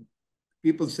have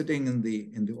people sitting in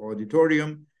the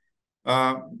auditorium.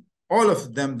 All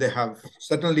of them, they have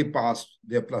certainly passed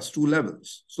their +2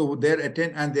 levels. So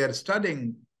and they're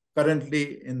studying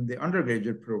currently in the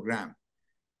undergraduate program.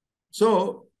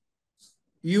 So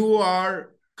you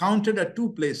are counted at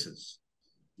 2 places.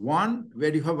 One,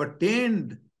 where you have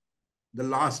attained the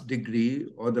last degree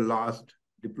or the last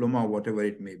diploma, whatever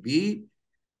it may be,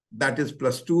 that is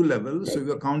 +2 levels. So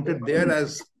you are counted there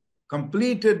as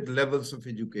completed levels of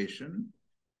education.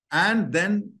 And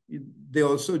then they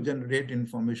also generate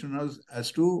information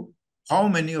as to how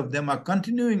many of them are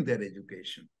continuing their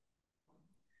education.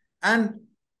 And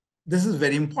this is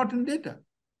very important data.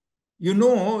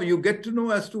 You get to know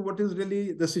as to what is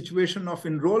really the situation of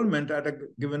enrollment at a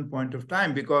given point of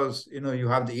time, because, you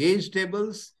have the age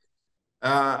tables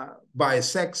by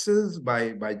sexes,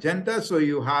 by gender. So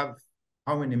you have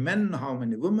how many men, how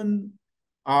many women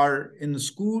are in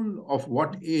school, of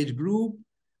what age group,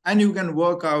 and you can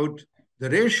work out the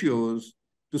ratios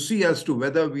to see as to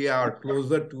whether we are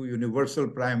closer to universal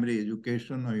primary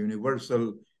education or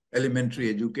universal elementary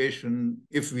education.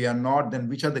 If we are not, then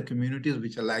which are the communities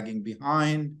which are lagging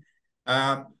behind?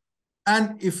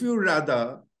 And if you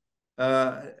rather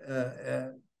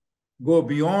go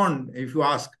beyond, if you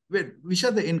ask, which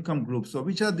are the income groups, or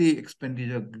which are the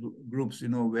expenditure groups,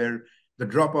 where the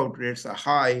dropout rates are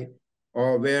high,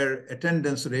 or where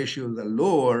attendance ratios are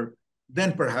lower,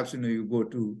 then perhaps, you go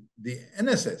to the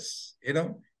NSS,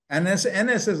 and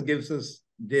NSS gives us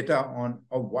data on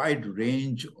a wide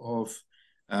range of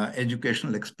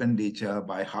educational expenditure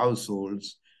by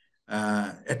households,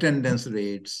 attendance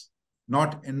rates,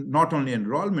 not only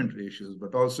enrollment ratios,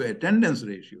 but also attendance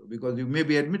ratio, because you may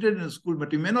be admitted in a school,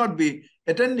 but you may not be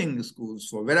attending schools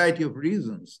for a variety of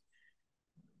reasons.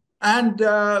 And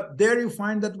there you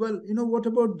find that, well, what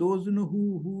about those,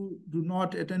 who do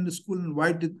not attend the school, and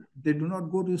why did they do not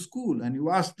go to school? And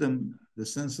you ask them, the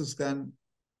census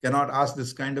cannot ask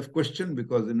this kind of question,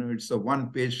 because, it's a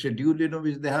 1-page schedule,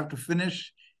 which they have to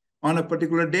finish on a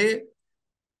particular day.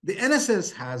 The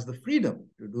NSS has the freedom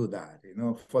to do that,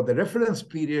 for the reference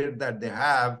period that they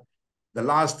have, the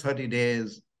last 30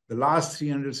 days, the last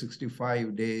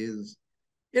 365 days,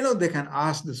 they can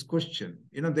ask this question.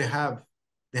 They have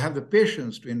They have the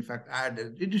patience to, in fact, add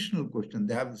an additional question.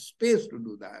 They have the space to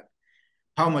do that.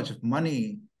 How much of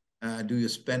money do you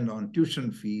spend on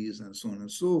tuition fees and so on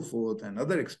and so forth and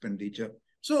other expenditure?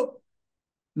 So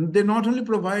they not only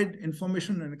provide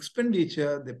information on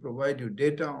expenditure, they provide you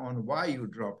data on why you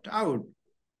dropped out.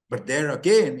 But there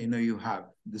again, you have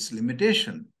this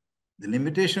limitation. The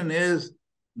limitation is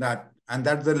that, and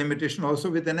that's the limitation also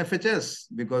with NFHS,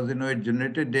 because, it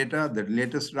generated data, the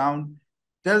latest round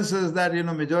tells us that,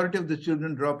 majority of the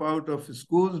children drop out of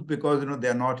schools because,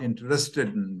 they're not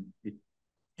interested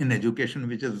in education,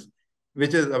 which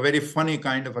is a very funny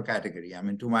kind of a category. I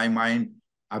mean, to my mind,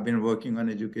 I've been working on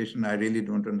education. I really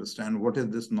don't understand what is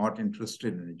this not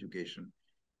interested in education.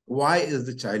 Why is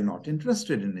the child not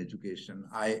interested in education?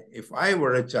 If I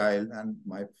were a child and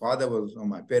my father was, or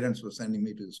my parents were sending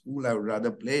me to school, I would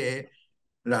rather play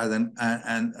rather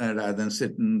than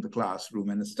sit in the classroom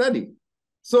and study.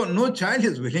 So no child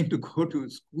is willing to go to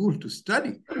school to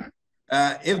study.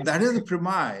 If that is the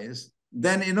premise,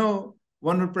 then,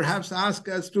 one would perhaps ask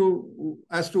as to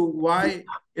why,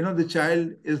 the child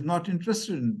is not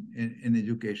interested in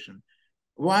education.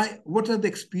 Why? What are the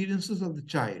experiences of the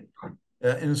child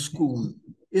in school?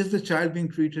 Is the child being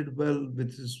treated well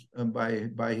with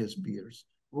by his peers?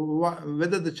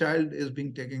 Whether the child is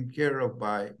being taken care of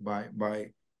by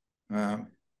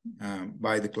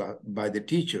the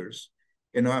teachers?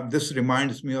 This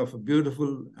reminds me of a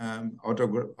beautiful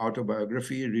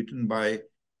autobiography written by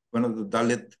one of the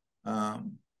Dalit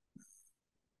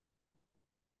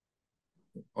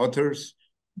authors,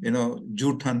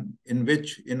 Juthan, in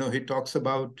which, he talks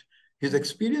about his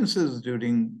experiences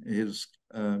during his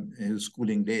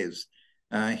schooling days.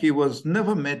 He was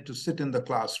never made to sit in the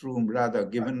classroom, rather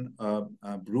given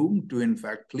a broom to, in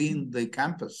fact, clean the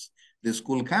campus, the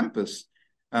school campus,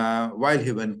 while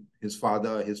his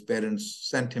father, his parents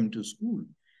sent him to school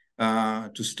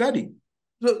to study.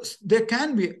 So there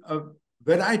can be a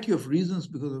variety of reasons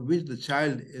because of which the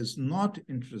child is not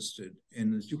interested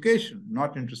in education,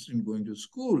 not interested in going to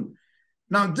school.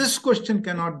 Now, this question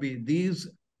cannot be, these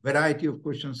variety of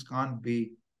questions can't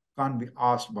be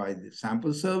asked by the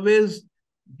sample surveys.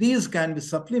 These can be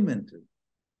supplemented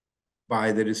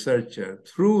by the researcher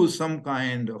through some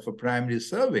kind of a primary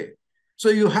survey. So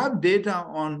you have data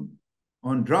on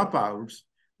dropouts,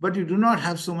 but you do not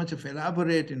have so much of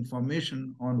elaborate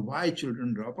information on why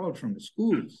children drop out from the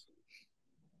schools.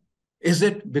 Is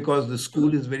it because the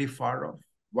school is very far off?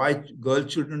 Why girl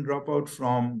children drop out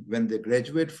from when they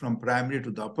graduate from primary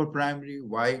to the upper primary?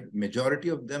 Why majority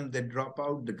of them, they drop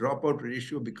out? The dropout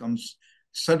ratio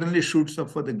suddenly shoots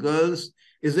up for the girls.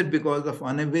 Is it because of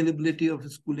unavailability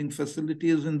of schooling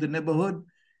facilities in the neighborhood?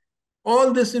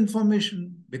 All this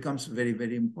information becomes very,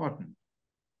 very important.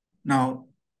 Now,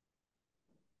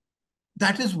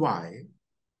 that is why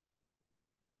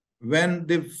when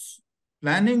the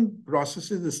planning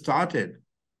processes started,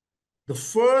 the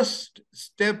first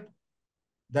step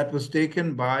that was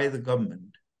taken by the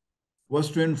government was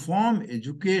to inform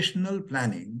educational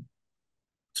planning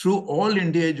through all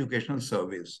India educational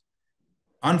surveys.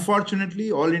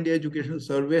 Unfortunately, all India educational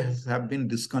surveys have been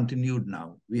discontinued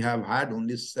now. We have had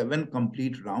only 7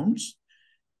 complete rounds.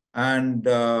 And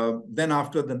then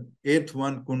after the 8th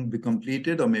one couldn't be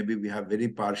completed, or maybe we have very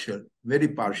partial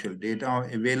data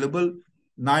available.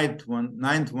 9th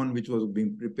one, which was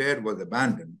being prepared, was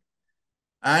abandoned.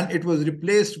 And it was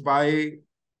replaced by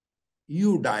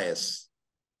UDIS.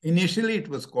 Initially, it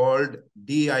was called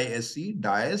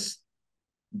DISE,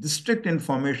 District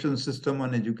Information System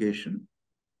on Education,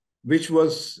 which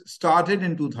was started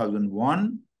in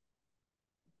 2001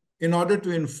 in order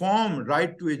to inform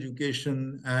right to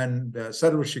education and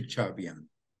Sarva Shiksha Abhiyan.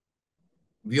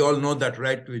 We all know that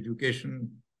right to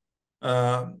education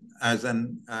as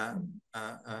an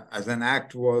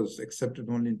act was accepted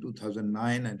only in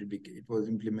 2009, and it was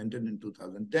implemented in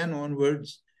 2010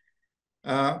 onwards.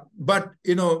 But,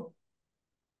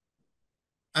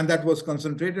 and that was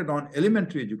concentrated on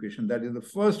elementary education. That is the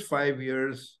first 5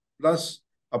 years plus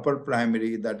upper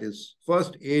primary, that is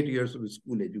first 8 years of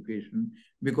school education,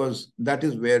 because that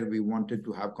is where we wanted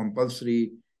to have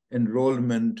compulsory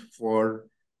enrollment for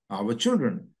our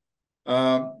children.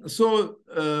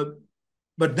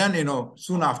 But then,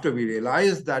 soon after we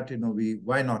realized that,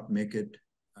 why not make it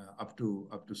up to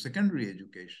secondary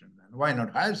education, and why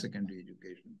not higher secondary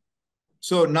education?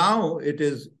 So now it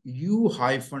is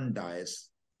U-DIS,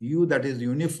 that is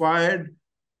Unified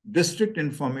District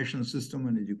Information System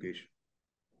on Education.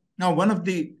 Now,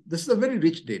 this is a very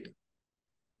rich data.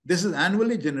 This is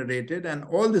annually generated, and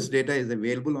all this data is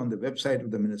available on the website of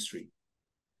the ministry,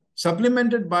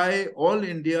 supplemented by all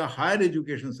India higher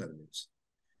education surveys.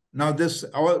 Now,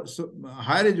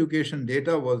 higher education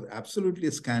data was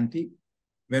absolutely scanty.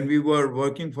 When we were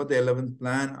working for the 11th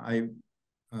plan,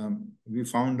 we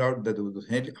found out that there was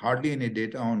hardly any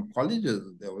data on colleges.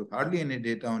 There was hardly any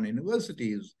data on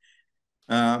universities.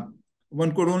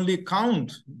 One could only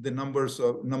count the number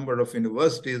of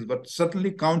universities, but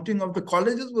certainly counting of the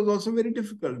colleges was also very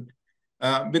difficult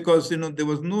because there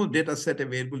was no data set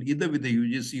available either with the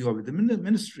UGC or with the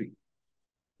ministry.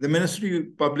 The ministry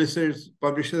publishes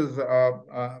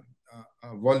a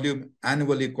volume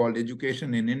annually called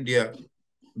Education in India,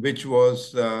 which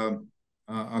was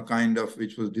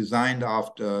which was designed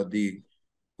after the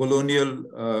colonial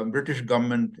British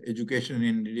government education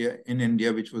in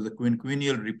India, which was a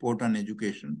quinquennial report on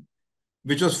education,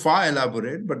 which was far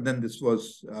elaborate, but then this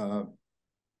was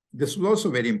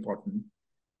also very important,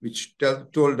 which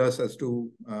tells us as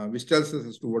to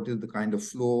what is the kind of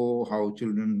flow, how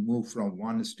children move from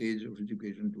one stage of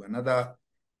education to another.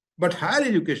 But higher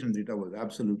education data was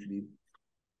absolutely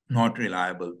not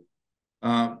reliable.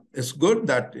 It's good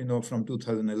that, from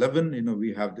 2011,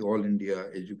 we have the All India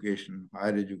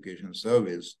Higher Education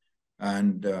Service.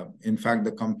 And in fact,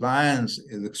 the compliance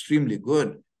is extremely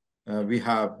good. We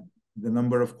have the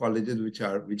number of colleges which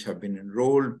have been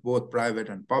enrolled, both private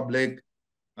and public,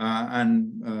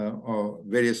 and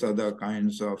various other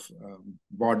kinds of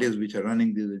bodies which are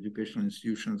running these educational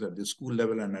institutions at the school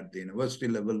level and at the university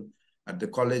level, at the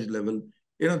college level.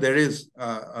 There is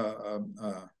a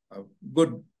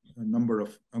good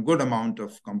amount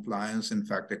of compliance. In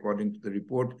fact, according to the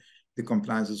report, the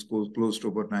compliance is close to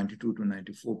about 92 to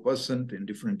 94%. In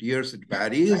different years, it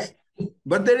varies,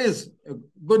 but there is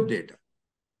good data.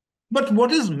 But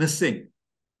what is missing,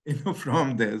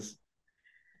 from this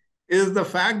is the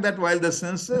fact that while the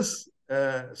census,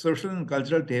 social and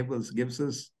cultural tables gives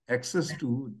us access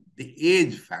to the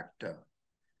age factor,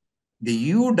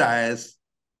 the UDIS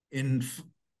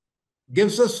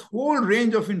gives us whole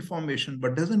range of information,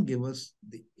 but doesn't give us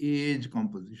the age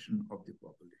composition of the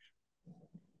population.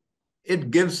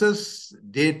 It gives us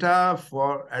data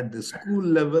at the school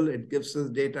level, it gives us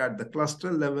data at the cluster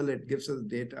level, it gives us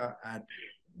data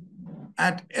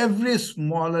at every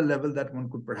smaller level that one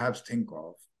could perhaps think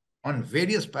of on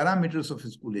various parameters of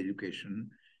school education.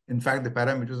 In fact, the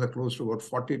parameters are close to about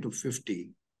 40 to 50,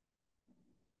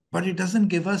 but it doesn't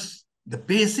give us the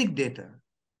basic data.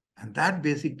 And that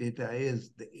basic data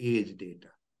is the age data.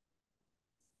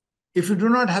 If you do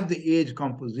not have the age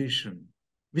composition,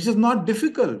 which is not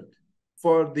difficult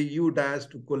for the UDIS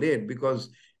to collate, because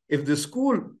if the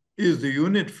school is the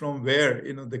unit from where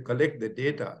they collect the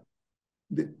data,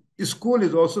 the school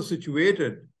is also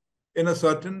situated in a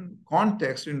certain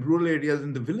context in rural areas,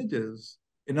 in the villages,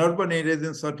 in urban areas,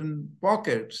 in certain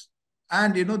pockets.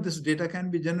 And, this data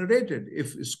can be generated.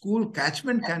 If school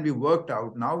catchment can be worked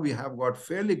out, now we have got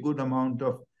fairly good amount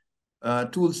of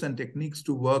tools and techniques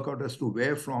to work out as to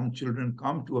where from children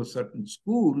come to a certain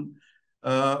school,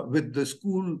 with the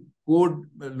school code,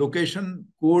 location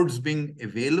codes being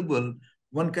available,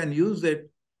 one can use it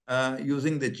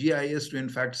using the GIS to in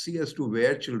fact see as to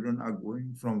where children are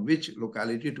going from which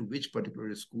locality to which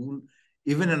particular school.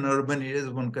 Even in urban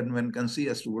areas, one can see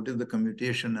as to what is the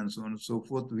commutation and so on and so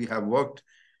forth. We have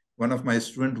one of my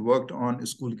students worked on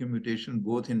school commutation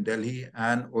both in Delhi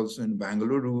and also in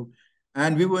Bangalore.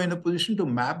 And we were in a position to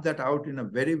map that out in a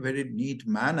very, very neat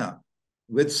manner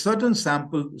with certain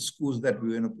sample schools that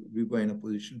we were in a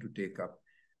position to take up.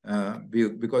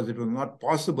 Because it was not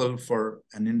possible for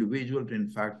an individual to,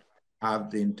 in fact, have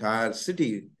the entire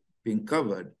city being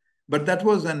covered. But that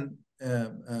was an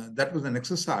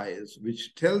exercise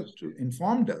which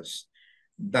informed us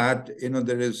that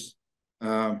there's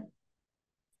a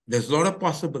lot of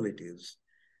possibilities,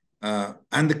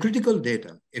 and the critical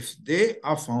data, if they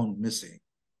are found missing,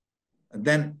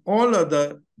 then all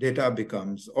other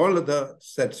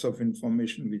sets of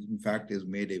information, which in fact is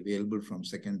made available from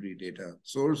secondary data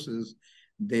sources,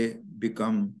 they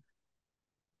become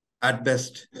at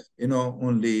best,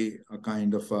 only a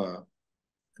kind of a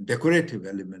decorative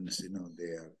elements,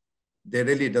 they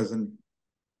really doesn't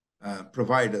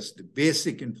provide us the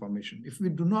basic information. If we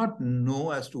do not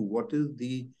know as to what is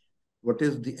the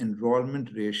enrollment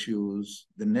ratios,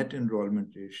 the net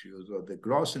enrollment ratios, or the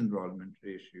gross enrollment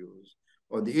ratios,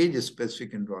 or the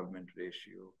age-specific enrollment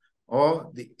ratio, or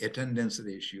the attendance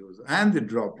ratios, and the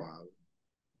dropout,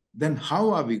 then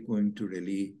how are we going to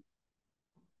really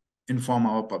inform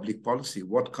our public policy?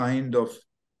 What kind of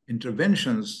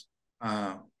interventions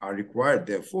are required,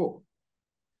 therefore?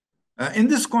 In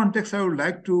this context, I would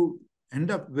like to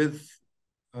end up with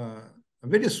a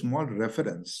very small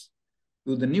reference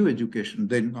to the new education,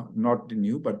 not the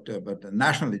new, but the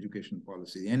national education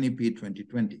policy, NEP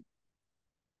 2020.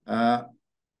 I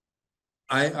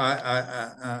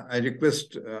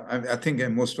request, I think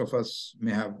most of us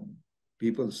may have,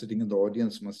 people sitting in the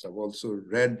audience must have also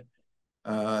read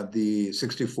the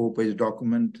 64-page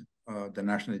document, the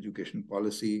National Education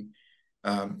Policy.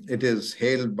 It is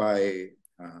hailed by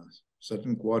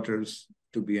certain quarters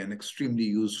to be an extremely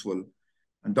useful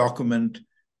document.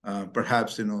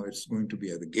 Perhaps, it's going to be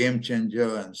a game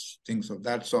changer and things of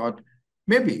that sort.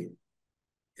 Maybe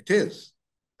it is.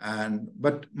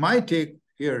 But my take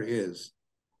here is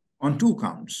on two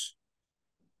counts.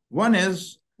 One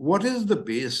is, what is the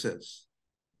basis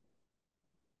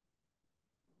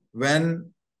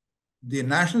when the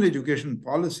National Education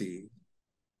Policy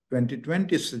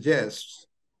 2020 suggests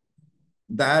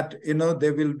that,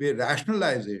 there will be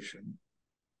rationalization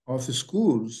of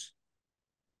schools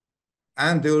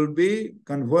and they will be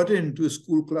converted into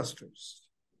school clusters.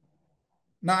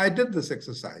 Now, I did this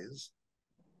exercise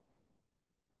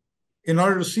in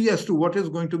order to see as to what is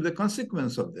going to be the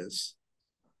consequence of this.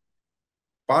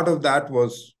 Part of that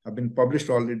have been published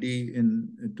already in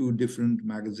 2 different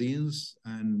magazines,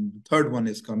 and the third one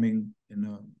is coming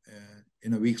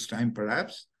in a week's time,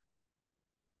 perhaps,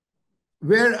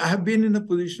 where I have been in a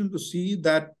position to see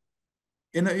that,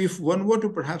 if one were to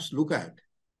perhaps look at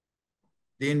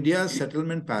the India's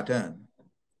settlement pattern,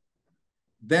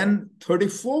 then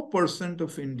 34%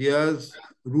 of India's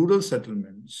rural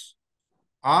settlements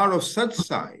are of such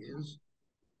size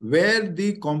where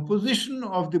the composition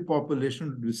of the population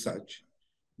would be such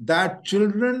that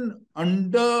children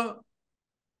under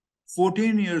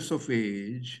 14 years of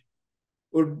age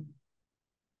would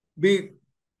be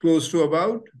close to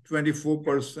about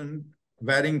 24%,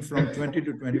 varying from 20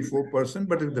 to 24%.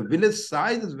 But if the village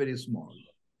size is very small,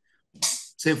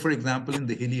 say, for example, in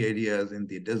the hilly areas, in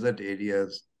the desert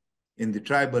areas, in the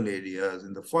tribal areas,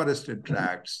 in the forested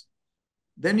tracts,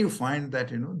 then you find that,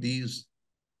 these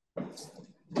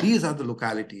are the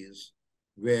localities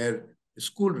where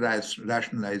school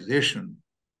rationalization,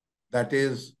 that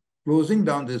is closing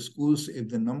down the schools if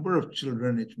the number of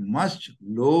children is much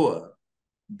lower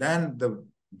than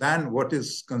what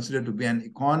is considered to be an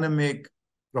economic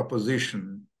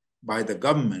proposition by the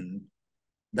government,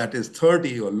 that is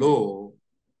 30 or low,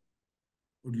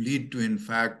 would lead to, in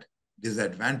fact,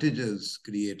 disadvantages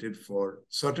created for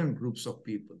certain groups of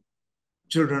people.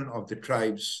 Children of the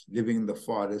tribes living in the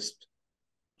forest,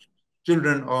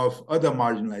 children of other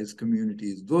marginalized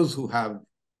communities, those who have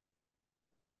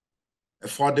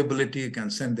affordability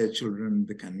can send their children,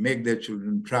 they can make their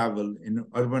children travel. In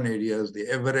urban areas, the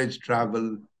average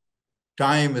travel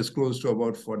time is close to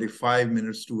about 45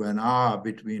 minutes to an hour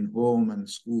between home and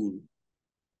school.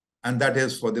 And that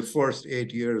is for the first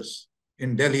 8 years.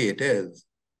 In Delhi, it is.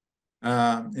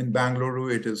 In Bangalore,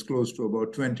 it is close to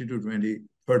about 20 to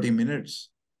 30 minutes.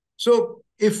 So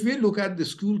if we look at the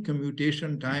school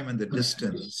commutation time and the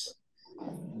distance,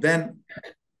 then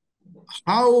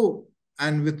how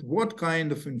and with what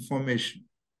kind of information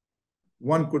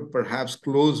one could perhaps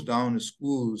close down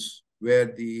schools where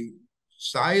the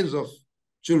size of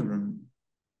children,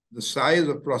 the size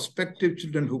of prospective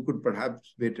children who could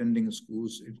perhaps be attending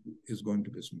schools is going to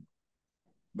be small.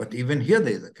 But even here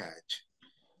there is a catch,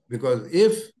 because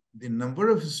if the number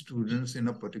of students in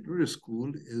a particular school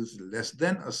is less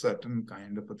than a certain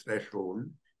kind of a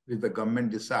threshold, which the government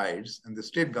decides, and the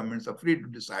state governments are free to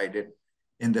decide it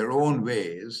in their own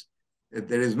ways,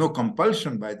 there is no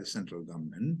compulsion by the central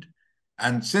government.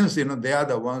 And since, they are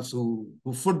the ones who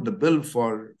foot the bill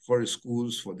for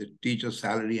schools, for the teacher's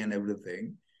salary and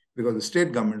everything, because the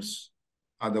state governments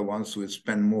are the ones who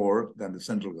spend more than the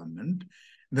central government,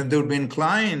 then they would be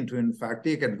inclined to, in fact,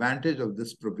 take advantage of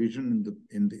this provision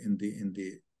in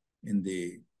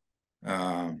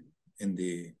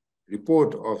the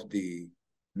report of the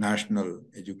National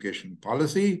Education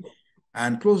Policy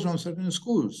and close down certain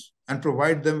schools and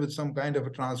provide them with some kind of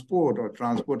a transport or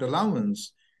transport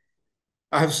allowance.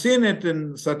 I have seen it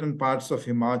in certain parts of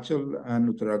Himachal and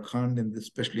Uttarakhand,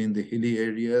 especially in the hilly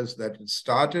areas, that it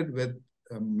started with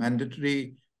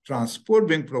mandatory transport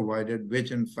being provided,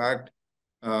 which in fact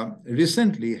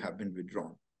recently have been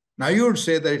withdrawn. Now you would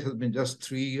say that it has been just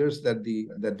 3 years that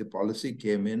the policy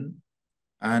came in,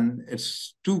 and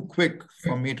it's too quick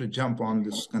for me to jump on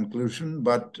this conclusion.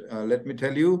 But let me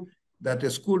tell you that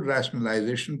a school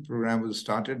rationalization program was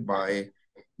started by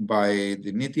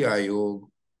the Niti Aayog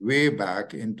way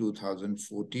back in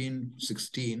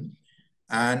 2014-16,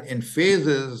 and in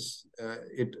phases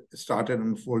it started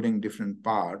unfolding different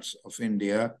parts of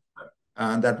India.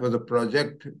 And that was a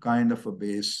project kind of a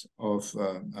base of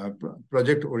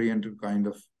project-oriented kind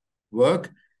of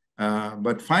work.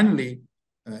 But finally,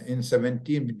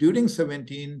 during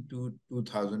 17 to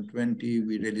 2020,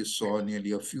 we really saw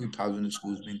nearly a few thousand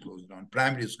schools being closed down,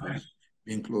 primary schools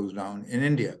being closed down in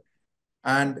India.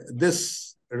 And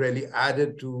this really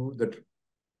added to the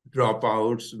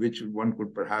dropouts, which one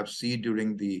could perhaps see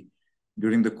during the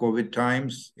COVID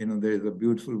times. There is a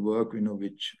beautiful work,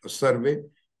 a survey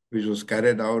which was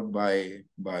carried out by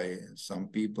some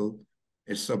people.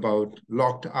 It's about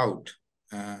locked out.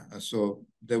 So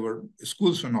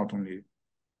schools were not only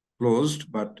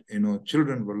closed, but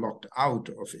children were locked out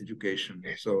of education.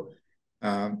 So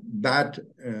that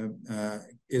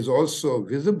is also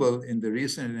visible in the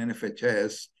recent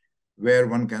NFHS, where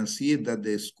one can see that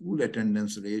the school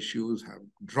attendance ratios have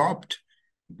dropped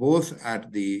both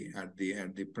at the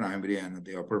primary and at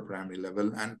the upper primary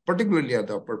level, and particularly at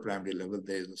the upper primary level,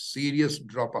 there is a serious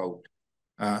dropout,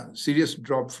 serious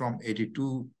drop from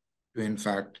 82 to in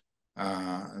fact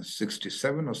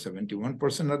 67 or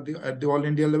 71% at the all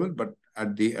India level, but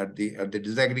at the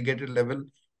disaggregated level,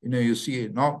 you see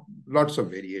now lots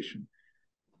of variation.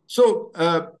 So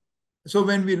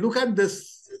when we look at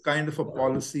this kind of a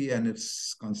policy and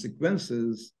its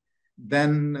consequences,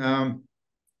 then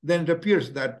it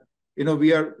appears that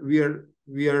we are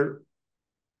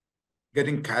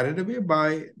getting carried away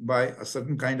by a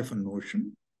certain kind of a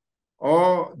notion,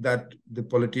 or that the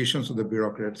politicians or the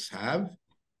bureaucrats have,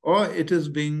 or it is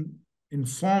being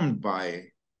informed by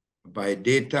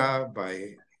data,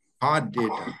 by hard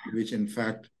data, which in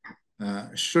fact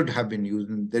should have been used.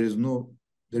 And there is no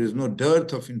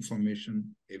dearth of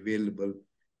information available.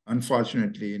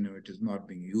 Unfortunately, it is not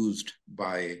being used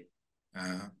by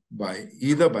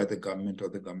either by the government or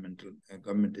the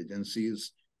government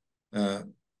agencies.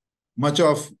 Much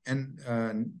of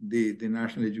the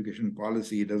national education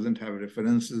policy doesn't have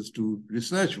references to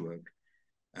research work.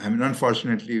 I mean,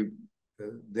 unfortunately,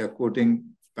 they are quoting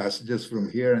passages from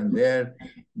here and there,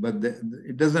 but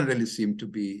it doesn't really seem to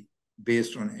be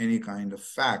based on any kind of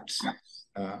facts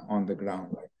on the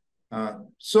ground.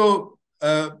 So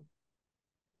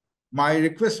my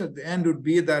request at the end would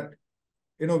be that,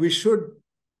 we should,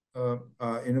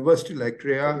 university like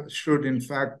Krea should in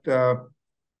fact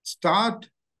start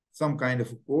some kind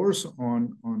of a course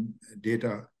on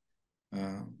data,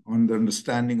 on the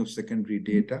understanding of secondary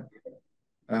data.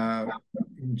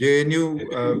 In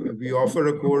JNU, we offer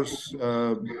a course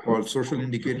called Social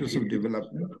Indicators of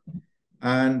Development.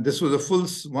 And this was a full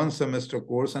one-semester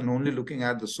course and only looking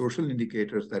at the social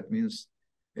indicators. That means,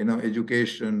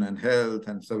 education and health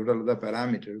and several other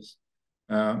parameters,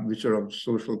 which are of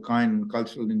social kind,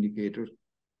 cultural indicators,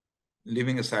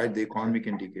 leaving aside the economic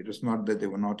indicators, not that they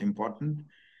were not important.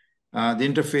 The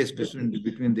interface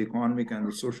between the economic and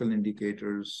the social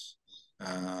indicators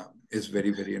is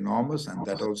very, very enormous, and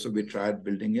that also we tried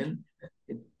building in.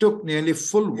 It took nearly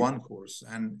full one course,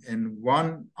 and in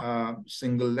one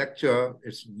single lecture,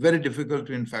 it's very difficult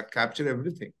to, in fact, capture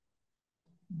everything.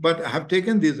 But I have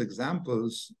taken these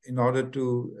examples in order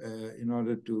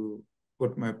to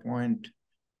put my point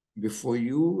before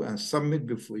you and submit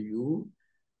before you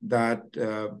that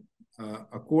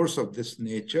a course of this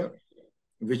nature,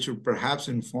 which will perhaps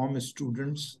inform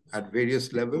students at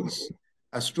various levels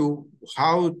as to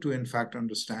how to, in fact,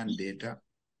 understand data.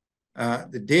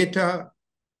 The data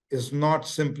is not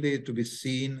simply to be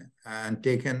seen and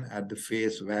taken at the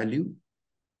face value.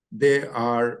 They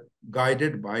are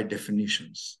guided by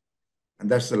definitions. And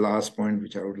that's the last point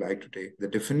which I would like to take. The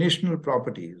definitional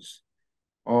properties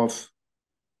of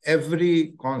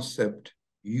every concept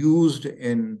used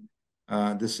in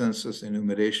the census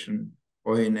enumeration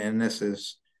or in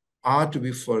NSS are to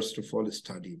be first of all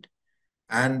studied.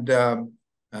 And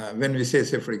when we say,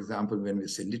 for example, when we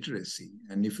say literacy,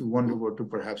 and if you want to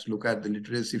perhaps look at the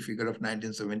literacy figure of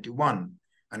 1971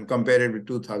 and compare it with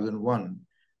 2001,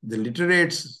 the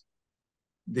literates,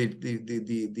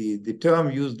 the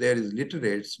term used there is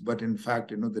literates, but in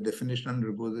fact, the definition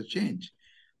undergoes a change.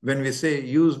 When we say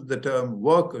use the term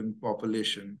working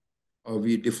population, or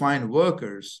we define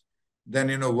workers,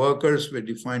 then workers were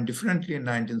defined differently in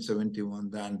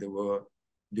 1971 than they were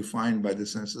defined by the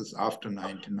census after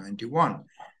 1991.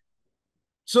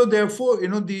 So therefore,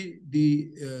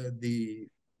 the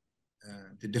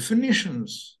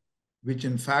definitions which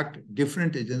in fact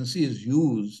different agencies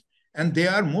use, and they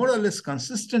are more or less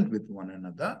consistent with one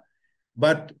another,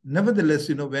 but nevertheless,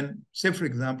 when, say for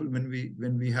example, when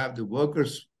we have the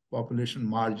workers population,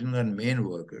 marginal and main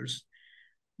workers,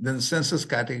 then the census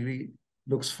category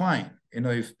looks fine.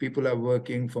 If people are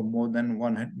working for more than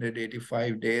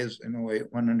 185 days,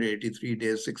 183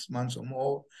 days, 6 months or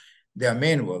more, they are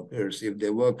main workers. If they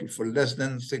work for less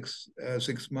than six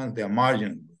months, they are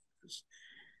marginal workers.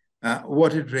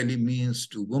 what it really means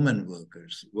to women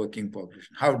workers, working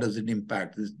population. How does it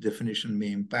impact? This definition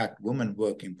may impact women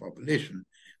working population,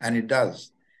 and it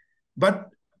does. But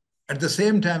at the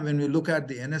same time, when we look at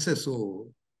the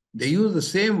NSSO, they use the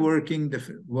same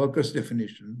workers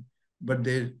definition, but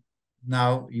they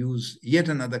now use yet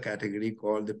another category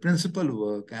called the principal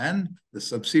work and the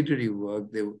subsidiary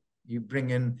work. You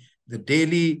bring in the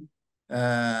daily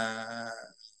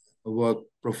work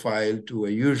profile to a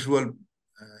usual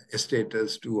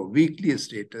status, to a weekly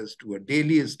status, to a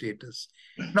daily status.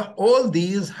 Now, all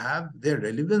these have their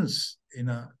relevance in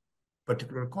a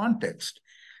particular context.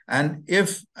 And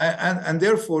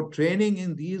therefore, training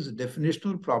in these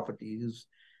definitional properties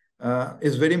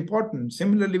is very important.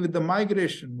 Similarly, with the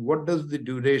migration, what does the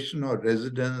duration or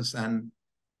residence and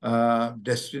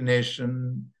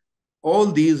destination, all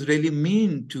these really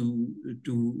mean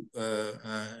to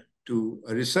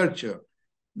a researcher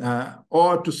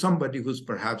or to somebody who's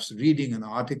perhaps reading an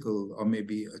article or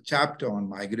maybe a chapter on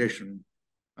migration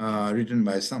written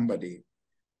by somebody.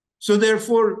 So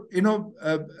therefore,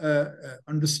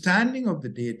 understanding of the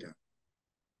data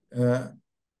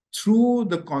through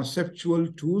the conceptual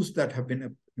tools that have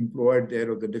been employed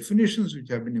there, or the definitions which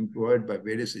have been employed by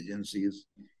various agencies,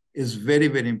 is very,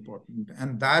 very important.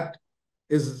 And that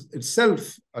is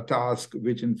itself a task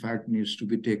which in fact needs to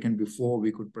be taken before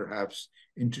we could perhaps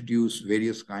introduce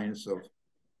various kinds of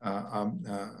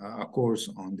a course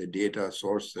on the data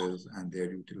sources and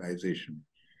their utilization.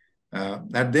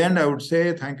 At the end, I would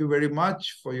say thank you very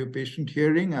much for your patient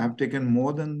hearing. I have taken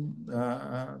more than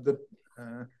the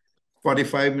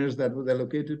 45 minutes that was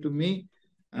allocated to me.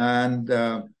 And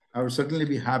I would certainly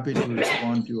be happy to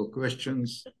respond to your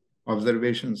questions,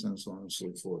 observations, and so on and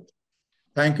so forth.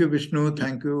 Thank you, Vishnu.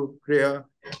 Thank you, Krea.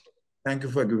 Thank you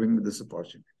for giving me this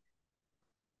opportunity.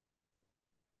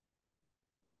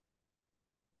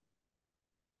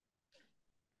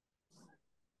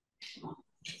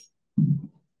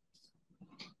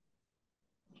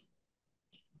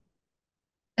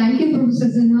 Thank you, Professor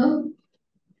Sinha.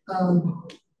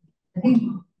 I think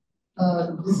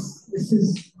this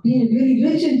has been a really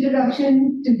rich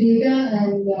introduction to data,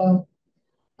 and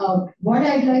what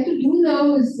I'd like to do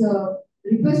now is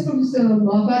request Professor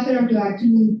Mahapatra to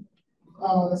actually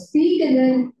speak and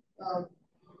then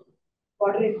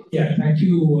moderate. Yeah, thank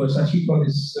you, Sachi, for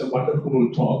this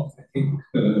wonderful talk. I think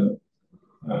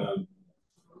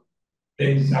there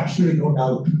is absolutely no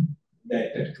doubt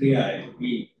that at Krea,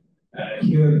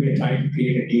 here we are trying to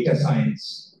create a data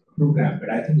science program, but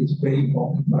I think it's very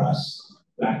important for us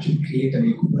to actually create an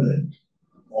equivalent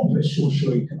of a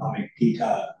socio-economic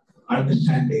data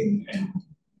understanding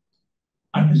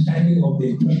of the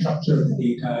infrastructure of the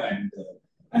data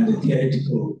and the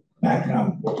theoretical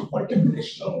background, what you call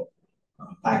definitional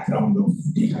background of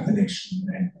data collection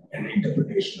and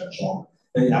interpretation and so on.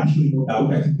 There is absolutely no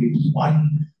doubt. I think it is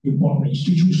one important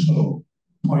institutional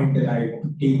point that I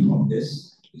want to take from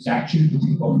this is actually to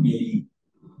think of maybe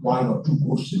one or two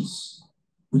courses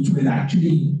which will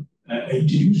actually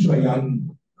introduce to our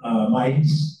young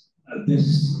minds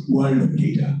this world of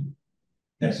data.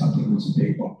 That's something which is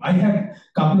very important. I have a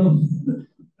couple of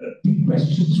big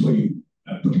questions for you,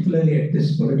 particularly at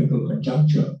this political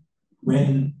conjuncture,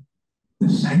 when the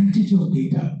sanctity of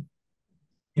data,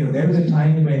 there was a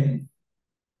time when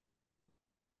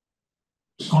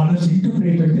scholars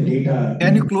interpreted the data.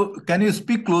 Can you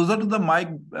speak closer to the mic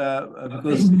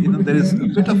because there is a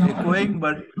bit of echoing,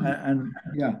 but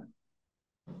yeah.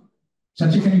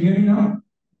 Sachi, can you hear me now?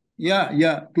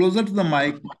 Yeah, closer to the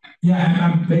mic. Yeah,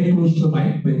 I'm very close to the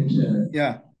mic, but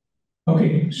yeah.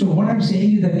 Okay, so what I'm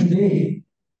saying is that today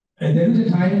there was a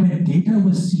time when data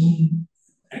was seen,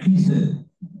 at least the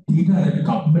data that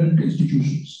government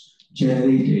institutions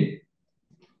generated,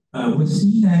 was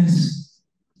seen as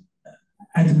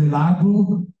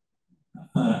reliable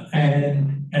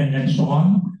and so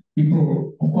on.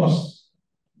 People, of course,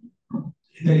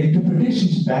 their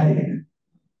interpretations varied.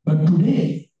 But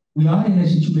today, we are in a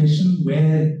situation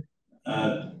where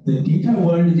the data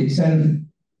world is itself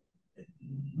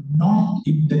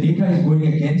if the data is going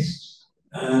against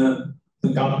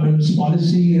the government's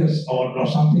policy or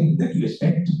something that you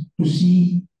expect to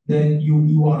see, then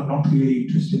you are not really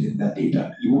interested in that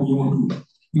data. You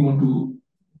want to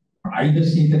either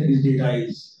say that this data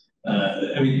is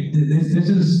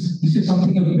this is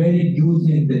something a very new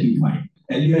thing that you find.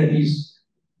 Earlier, at least,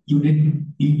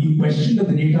 you questioned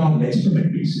the data on an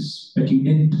estimate basis, but you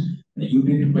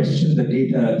didn't question the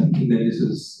data thinking that this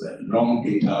is wrong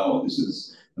data or this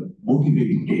is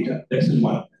motivating data. That's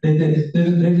one.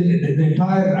 The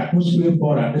entire atmosphere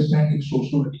for understanding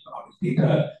social and economic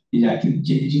data is actually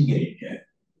changing in India.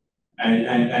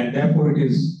 And therefore it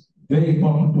is very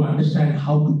important to understand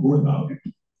how to go about it.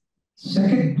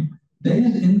 Second, there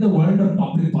is in the world of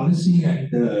public policy and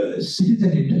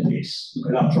citizen interface,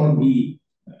 because after all, we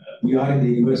are in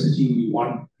the university, we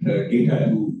want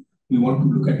we want to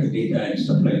look at the data and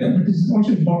stuff like that. But it's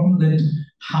also important that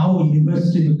how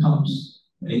university becomes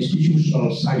an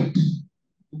institutional site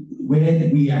where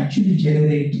we actually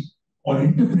generate or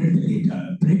interpret the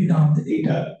data, break down the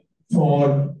data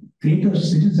for greater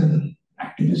citizen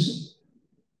activism.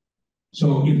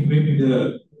 So if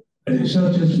as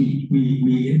researchers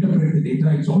we interpret the data,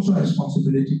 it's also a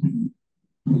responsibility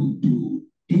to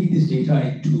take this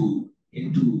data into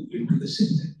the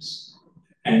systems.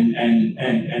 And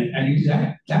it is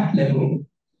at that level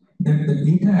that the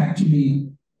data actually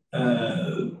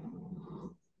and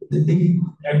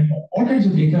all kinds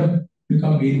of data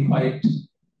become really quite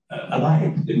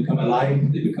alive. They become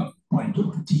alive, they become point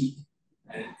of critique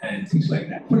and things like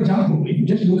that. For example, if you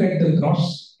just look at the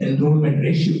gross enrollment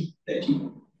ratio that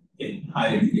you in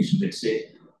higher education, let's say,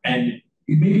 and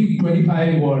it may be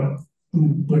 25 or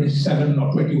 27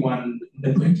 or 21 in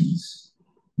the 20s.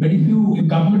 But if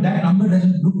government, that number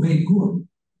doesn't look very good.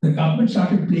 The government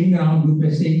started playing around with, by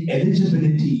saying,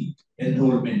 eligibility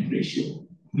enrollment ratio,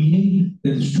 meaning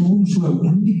that the students who have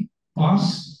only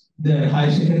passed the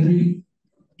higher secondary,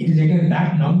 it is again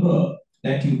that number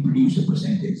that you produce a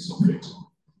percentage of it.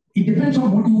 It depends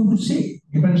on what you want to say.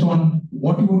 It depends on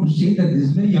what you want to say, that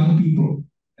there's many young people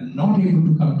and not able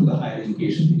to come to the higher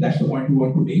education. That's the point you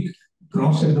want to make.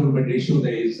 Gross enrollment ratio,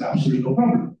 there is absolutely no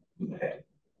problem with that.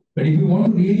 But if you want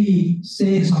to really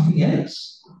say something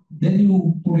else, then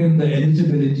you put in the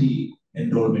eligibility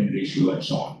enrollment ratio and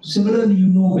so on. Similarly, you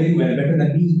know very well, better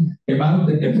than me, about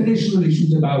the definitional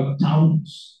issues about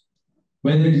towns,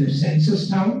 whether it is a census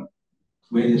town,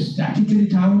 whether it is statutory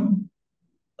town,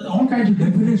 all kinds of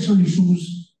definitional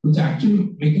issues which are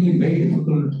actually making it very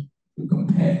difficult to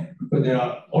compare. Because there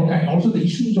are all kinds, also the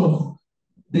issues of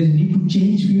there's need to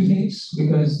change few things,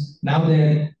 because now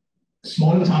they're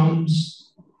small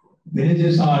towns,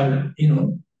 villages are,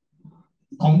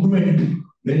 congruent.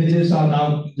 Villages are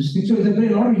now distinct. So there's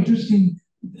a lot of interesting,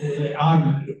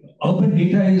 our urban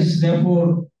data is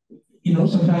therefore,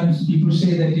 sometimes people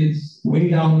say that it's way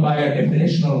down by a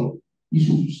definitional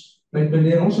issues, but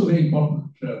they're also very important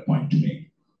point to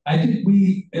make. I think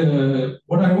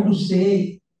what I want to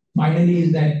say finally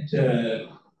is that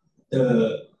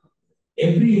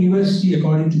every university,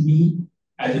 according to me,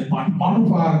 as a part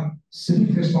of our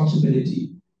civic responsibility,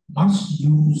 must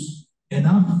use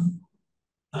enough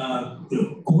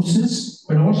courses,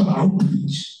 but also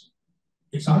outreach.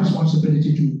 It's our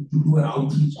responsibility to do an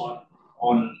outreach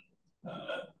on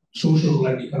social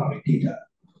and economic data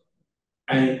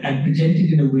and present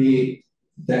it in a way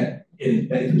that is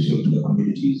beneficial to the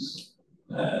communities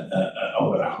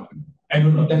all around. I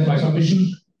don't know, that's my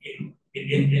submission.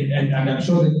 And I'm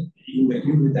sure that you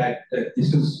agree with that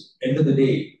this is, end of the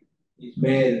day, is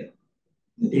where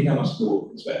the data must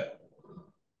go as well.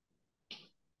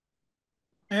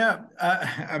 Yeah,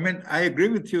 I agree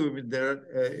with you.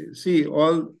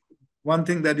 One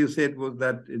thing that you said was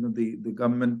that the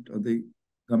government or the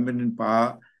government in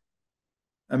power.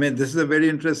 This is a very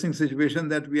interesting situation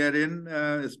that we are in,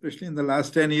 especially in the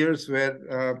last 10 years,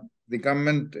 where the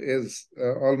government is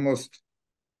almost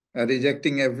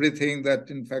rejecting everything that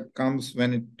in fact comes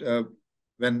when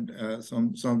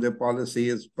some of their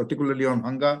policies, particularly on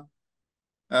hunger.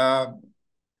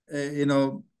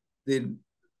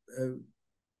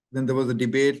 When there was a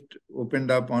debate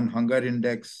opened up on hunger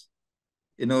index,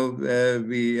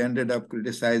 we ended up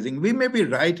criticizing. We may be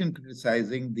right in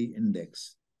criticizing the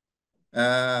index,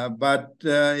 but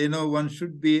one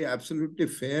should be absolutely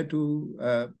fair to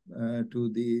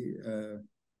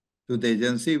the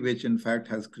agency, which in fact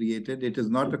has created. It is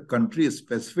not a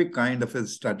country-specific kind of a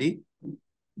study.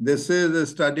 This is a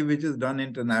study which is done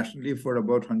internationally for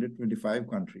about 125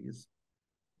 countries.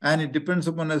 And it depends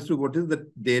upon as to what is the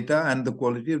data and the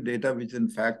quality of data which in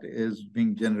fact is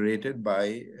being generated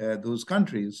by those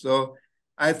countries. So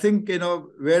I think,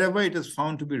 wherever it is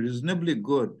found to be reasonably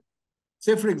good,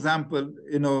 say, for example,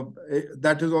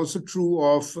 that is also true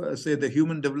of, say, the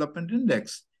Human Development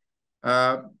Index.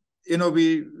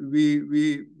 We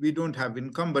don't have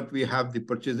income, but we have the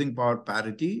purchasing power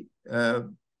parity.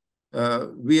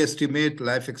 We estimate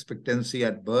life expectancy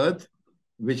at birth,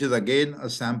 which is again a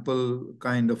sample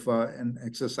kind of an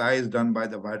exercise done by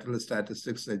the Vital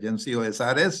Statistics Agency, or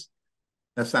SRS,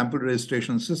 a sample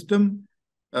registration system.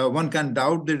 One can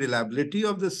doubt the reliability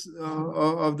of this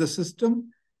of the system,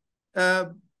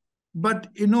 but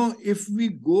if we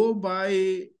go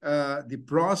by the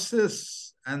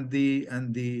process and the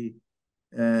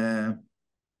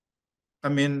I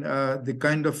mean, the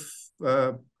kind of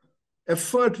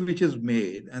effort which is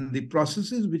made and the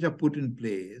processes which are put in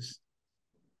place,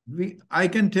 I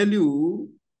can tell you,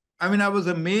 I mean, I was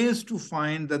amazed to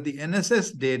find that the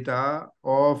NSS data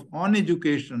on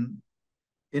education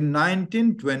in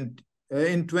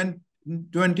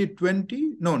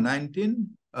 2020, no,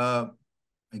 19, I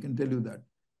can tell you that.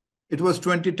 It was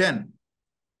 2010,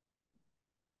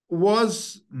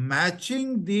 was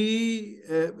matching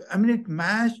it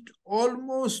matched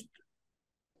almost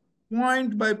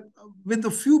with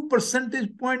a few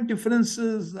percentage point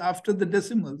differences after the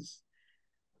decimals.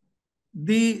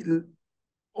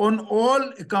 On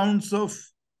all accounts of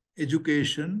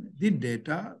education, the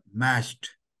data matched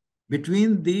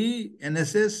between the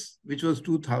NSS, which was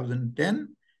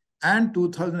 2010, and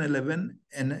 2011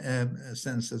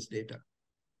 census data.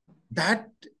 That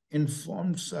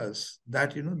informs us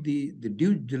that the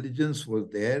due diligence was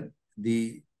there.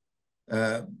 There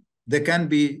can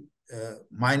be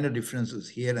minor differences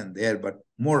here and there, but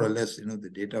more or less,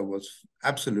 the data was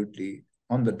absolutely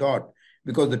on the dot,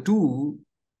 because the two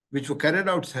which were carried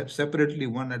out separately,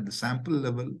 one at the sample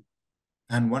level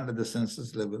and one at the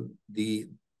census level, the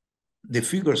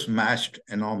figures matched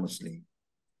enormously.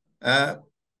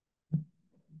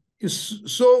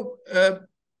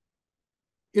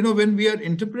 When we are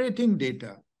interpreting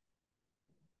data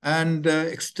and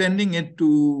extending it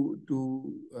to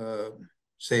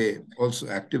say, also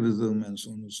activism and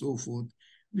so on and so forth,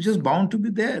 which is bound to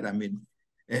be there. I mean,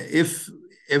 if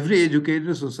every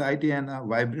educated society and a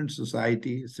vibrant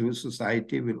society, civil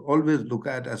society, will always look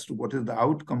at as to what is the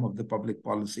outcome of the public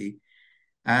policy,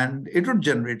 and it would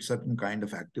generate certain kind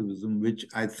of activism, which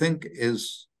I think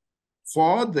is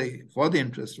for the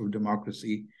interest of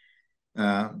democracy.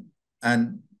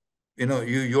 And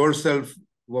you yourself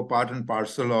were part and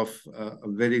parcel of a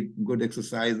very good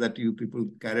exercise that you people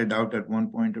carried out at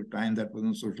one point of time, that was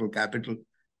on social capital.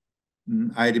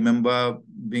 I remember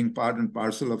being part and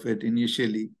parcel of it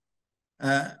initially.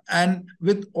 And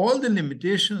with all the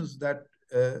limitations that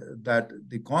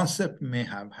the concept may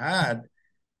have had,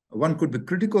 one could be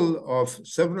critical of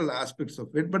several aspects of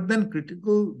it, but then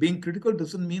being critical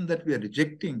doesn't mean that we are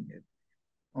rejecting it,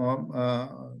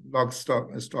 lock,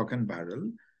 stock and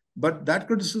barrel. But that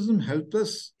criticism helped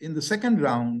us in the second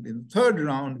round, in the third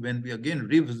round, when we again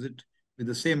revisit with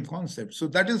the same concept. So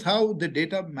that is how the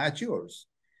data matures.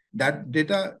 That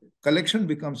data collection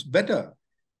becomes better.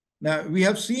 Now, we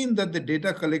have seen that the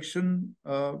data collection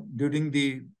during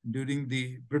the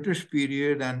British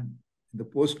period and the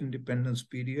post-independence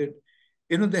period,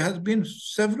 there has been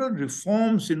several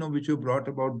reforms, which were brought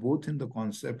about both in the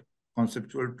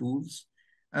conceptual tools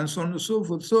and so on and so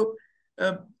forth. So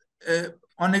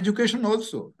on education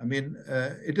also, I mean,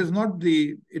 it is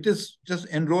just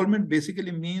enrollment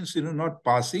basically means, not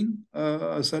passing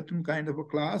a certain kind of a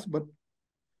class, but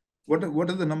what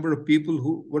are the number of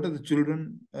people what are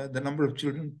the number of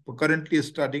children currently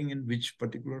studying in which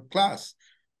particular class?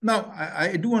 Now,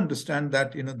 I do understand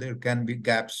that, there can be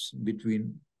gaps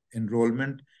between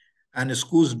enrollment, and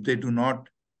schools, they do not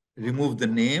remove the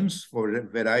names for a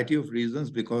variety of reasons,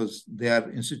 because they are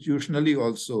institutionally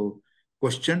also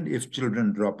questioned if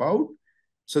children drop out.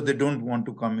 So they don't want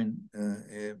to come in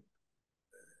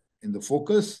the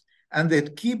focus, and they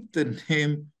keep the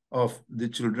name of the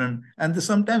children, and they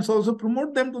sometimes also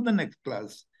promote them to the next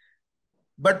class.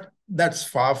 But that's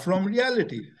far from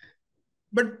reality.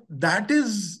 But that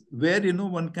is where,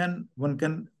 one can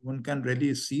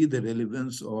really see the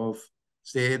relevance of,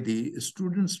 say, the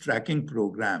students tracking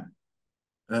program.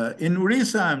 In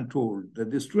Odisha, I'm told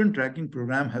that the student tracking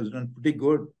program has done pretty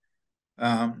good,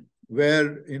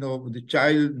 where, the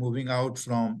child moving out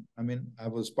from, I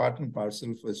was part and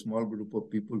parcel for a small group of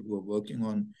people who are working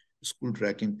on school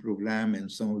tracking program in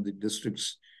some of the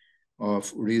districts of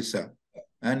Odisha.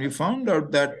 And we found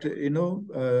out that,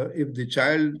 if the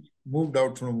child moved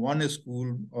out from one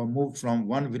school or moved from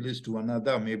one village to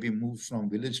another, maybe moved from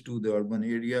village to the urban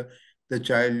area, the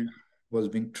child was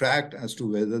being tracked as to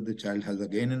whether the child has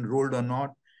again enrolled or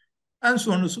not, and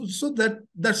so on and so on. So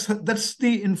that's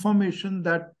the information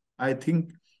that I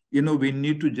think, we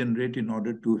need to generate in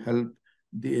order to help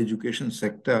the education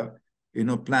sector,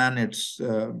 plan its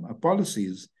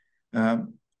policies.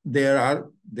 There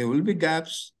will be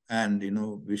gaps, and,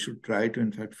 we should try to,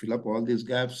 in fact, fill up all these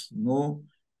gaps. No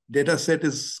data set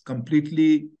is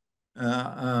completely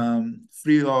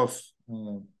free of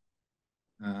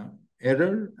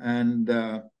error,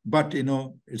 but,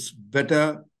 it's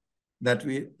better that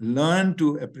we learn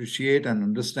to appreciate and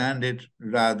understand it,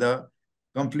 rather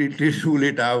completely rule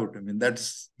it out.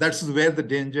 That's where the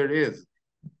danger is.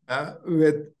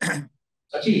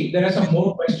 Sachi, there are some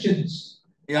more questions.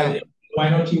 Yeah. why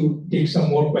not you take some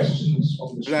more questions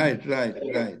from the Right.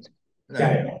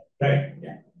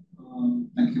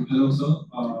 Thank you. Hello, sir.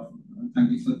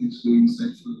 Thank you for this very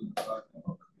insightful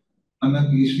talk. I'm a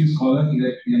PhD scholar here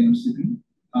at Krea University.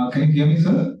 Can you hear me,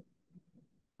 sir?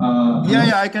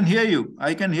 Yeah, I can hear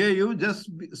you. Just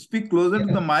speak closer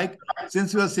to the mic,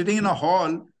 since you are sitting in a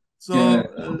hall.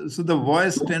 So, so the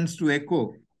voice tends to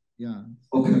echo. Yeah.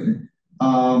 Okay.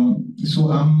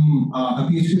 So I'm a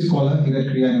PhD scholar here at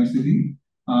Krea University.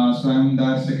 So I'm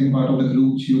the second part of the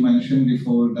group you mentioned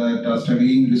before, that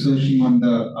researching on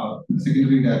the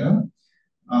secondary data.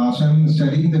 So I'm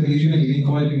studying the regional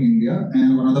inequality in India,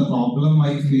 and one of the problem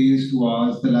I faced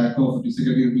was the lack of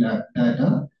secondary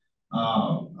data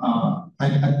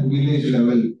at village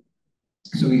level.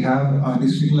 So we have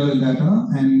district level data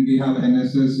and we have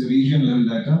NSS region level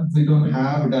data. We don't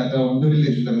have data on the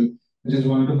village level. I just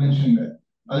wanted to mention that.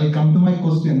 I'll come to my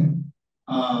question,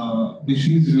 which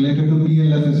is related to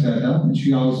PLFS data, which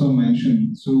you also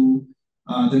mentioned. So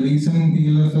the recent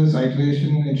PLFS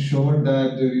iteration, it showed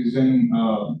that there is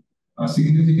a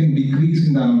significant decrease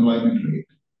in the unemployment rate,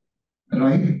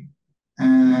 right?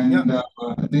 And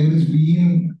there has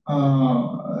been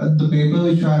the paper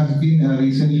which has been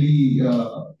recently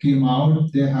came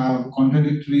out. They have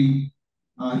contradictory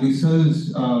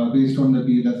results based on the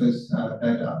PLFS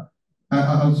data.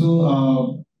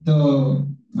 Also, the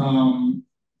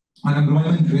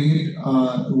unemployment rate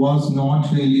was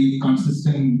not really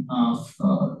consistent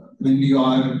when you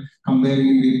are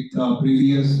comparing with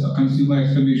previous consumer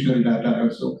expenditure data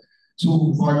also.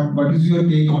 So what is your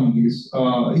take on this?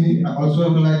 Also, I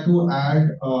would like to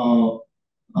add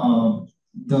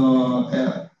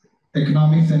the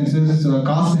economic census,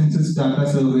 caste census data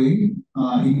survey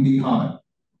in Bihar,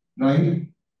 right?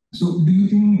 So do you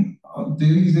think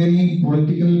there is any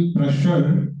political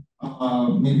pressure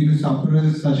maybe to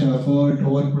suppress such effort,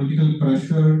 or political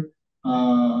pressure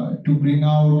to bring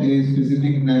out a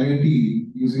specific narrative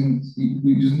using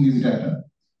this data?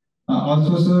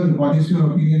 Also, sir, what is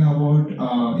your opinion about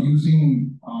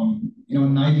using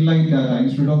nightlight data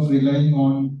instead of relying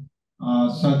on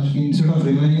such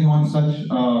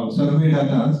survey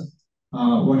data?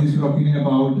 What is your opinion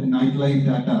about nightlight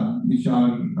data, which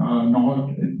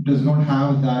does not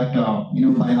have that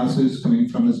biases coming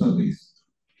from the surveys?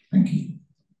 Thank you.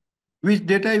 Which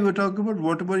data you were talking about?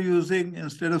 What were you using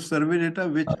instead of survey data?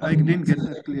 Which I didn't get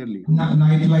that clearly.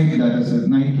 Nightlight data, sir.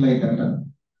 Nightlight data.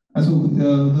 So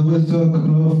there was a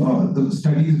couple of the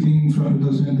studies being from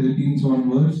 2013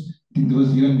 onwards. I think there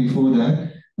was even before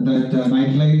that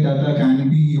nightlight data can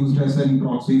be used as a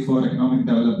proxy for economic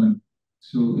development.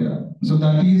 So so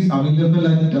that is available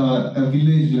at a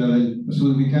village level.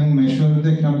 So we can measure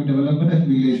the economic development at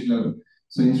village level.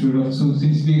 So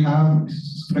since we have,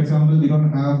 for example, we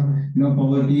don't have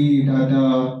poverty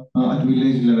data at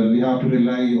village level, we have to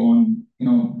rely on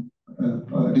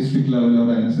district level or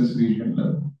NSS region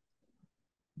level.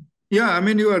 Yeah, I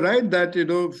mean, you are right that,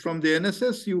 from the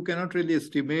NSS, you cannot really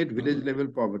estimate village level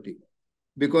poverty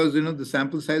because, the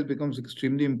sample size becomes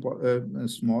extremely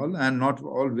small and not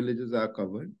all villages are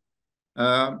covered.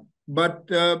 But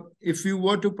if you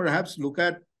were to perhaps look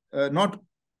at not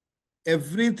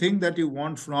everything that you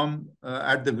want from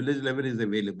at the village level is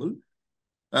available.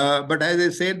 But as I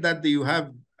said that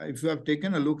if you have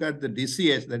taken a look at the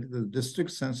DCH, that is the District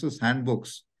Census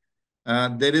Handbooks,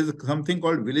 there is something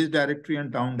called village directory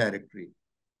and town directory.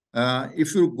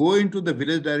 If you go into the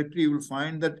village directory, you will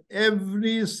find that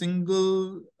every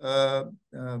single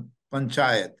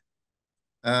panchayat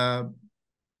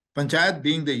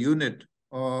being the unit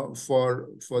for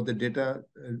the data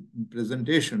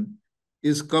presentation,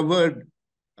 is covered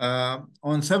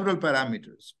on several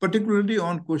parameters, particularly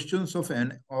on questions of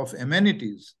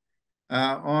amenities,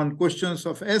 on questions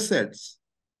of assets.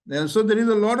 So there is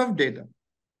a lot of data.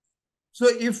 So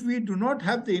if we do not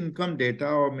have the income data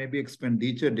or maybe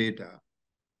expenditure data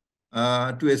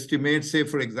to estimate, say,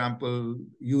 for example,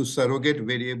 use surrogate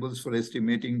variables for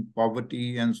estimating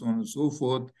poverty and so on and so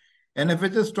forth,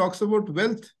 NFHS talks about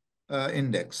wealth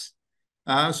index.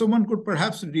 So one could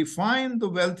perhaps define the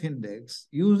wealth index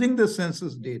using the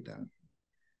census data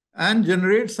and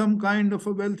generate some kind of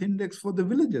a wealth index for the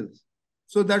villages.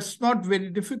 So that's not very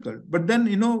difficult. But then,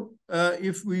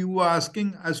 if we were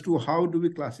asking as to how do we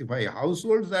classify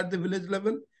households at the village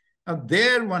level,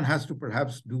 there one has to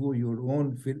perhaps do your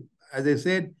own. As I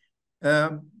said,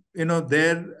 there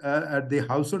at the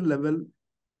household level,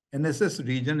 NSS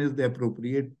region is the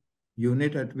appropriate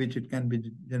unit at which it can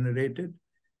be generated,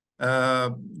 and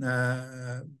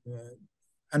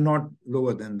not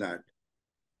lower than that.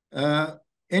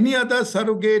 Any other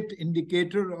surrogate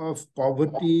indicator of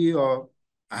poverty or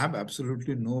I have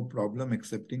absolutely no problem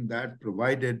accepting that,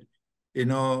 provided,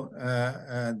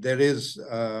 there is,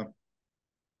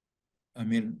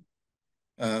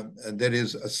 there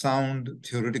is a sound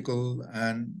theoretical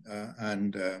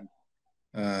and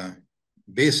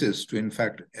basis to, in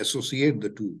fact, associate the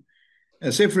two.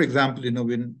 Say, for example,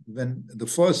 when the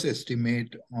first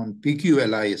estimate on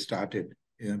PQLI started,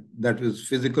 that was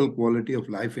Physical Quality of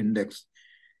Life Index,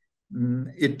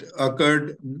 it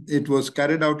was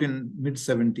carried out in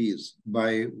mid-70s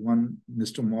by one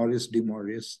Mr. Maurice de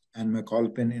Maurice and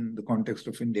McAlpin in the context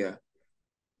of India.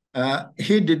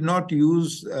 He did not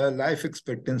use life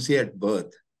expectancy at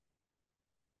birth.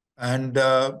 And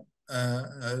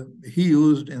he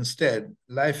used instead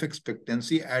life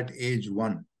expectancy at age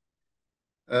 1.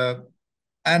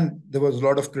 And there was a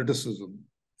lot of criticism.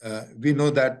 We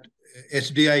know that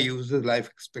HDI uses life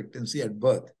expectancy at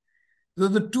birth. So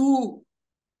the two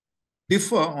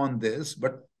differ on this,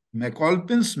 but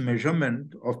McAlpin's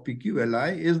measurement of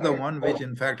PQLI is the one which,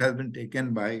 in fact, has been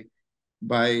taken by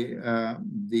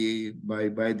the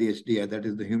HDI, that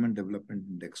is the Human Development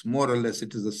Index. More or less,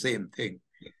 it is the same thing.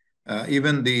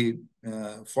 Even the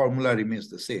formula remains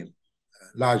the same,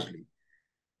 largely.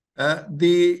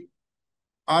 The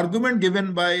argument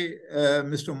given by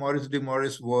Mr. Maurice de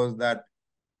Maurice was that,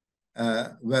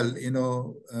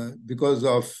 because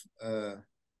of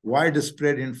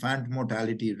widespread infant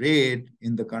mortality rate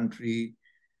in the country,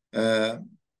 in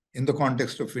the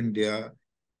context of India,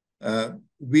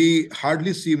 we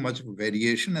hardly see much of a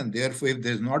variation, and therefore, if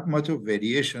there's not much of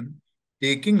variation,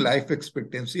 taking life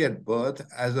expectancy at birth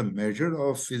as a measure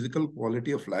of physical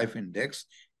quality of life index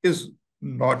is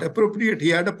not appropriate. He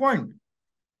had a point.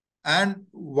 And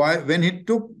when he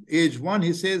took age 1,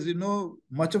 he says,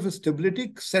 much of a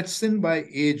stability sets in by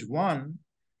age 1,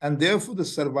 and therefore the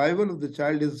survival of the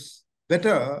child is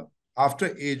better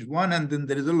after age 1, and then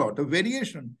there is a lot of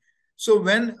variation. So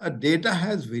when a data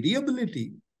has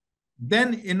variability,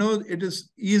 then, it is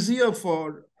easier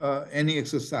for any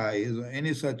exercise or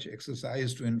any such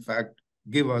exercise to, in fact,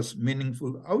 give us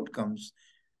meaningful outcomes.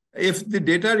 If the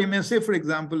data remains, say, for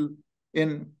example,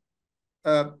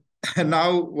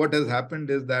 now what has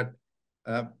happened is that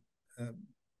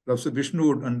Professor Vishnu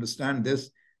would understand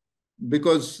this,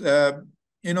 because, when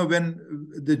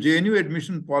the JNU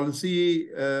admission policy,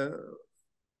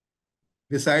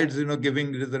 besides,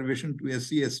 giving reservation to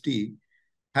SC, ST,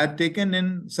 had taken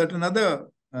in certain other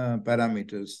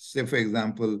parameters. Say, for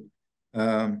example,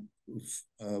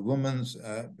 women's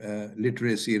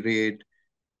literacy rate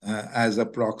as a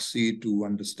proxy to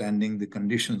understanding the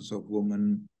conditions of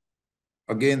women.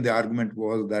 Again, the argument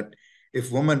was that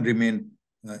if women remain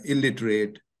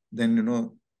illiterate, then,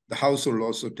 the household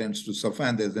also tends to suffer,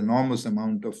 and there's enormous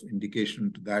amount of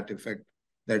indication to that effect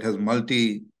that has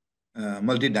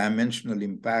multi-dimensional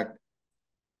impact.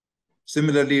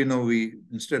 Similarly, we,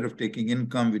 instead of taking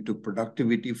income, we took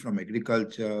productivity from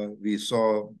agriculture. We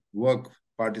saw work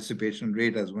participation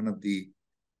rate as one of the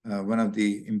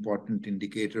important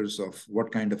indicators of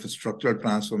what kind of a structural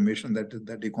transformation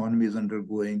that economy is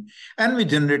undergoing. And we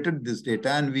generated this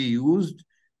data, and we used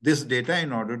this data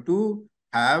in order to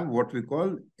have what we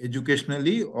call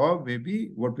educationally, or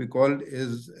maybe what we call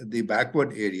is the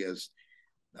backward areas,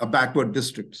 backward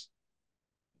districts.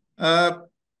 That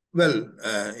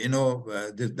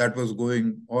was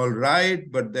going all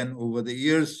right, but then over the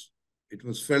years, it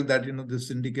was felt that,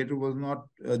 this indicator was not,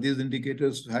 these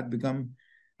indicators had become,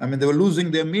 they were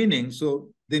losing their meaning, so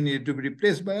they needed to be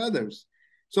replaced by others.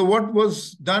 So what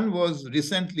was done was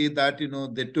recently that,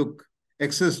 they took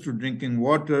access to drinking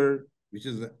water, which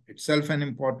is itself an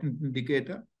important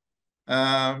indicator,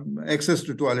 access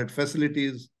to toilet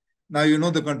facilities. Now,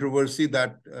 the controversy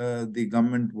that the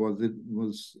government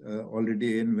was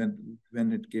already in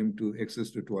when it came to access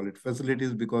to toilet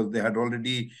facilities, because they had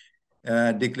already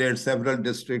declared several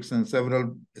districts and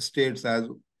several states as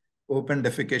open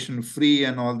defecation free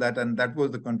and all that. And that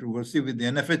was the controversy with the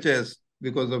NFHS,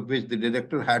 because of which the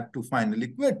director had to finally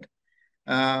quit,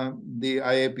 the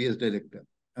IAPS director.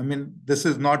 This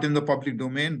is not in the public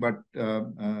domain, but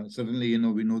certainly,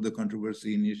 we know the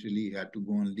controversy. Initially, he had to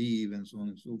go on leave and so on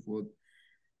and so forth.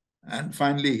 And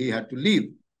finally, he had to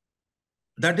leave.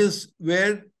 That is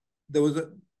where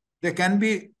there can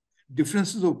be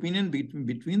differences of opinion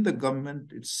between the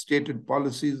government, its stated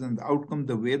policies, and the outcome,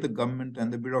 the way the government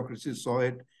and the bureaucracy saw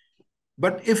it.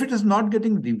 But if it is not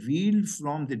getting revealed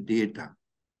from the data,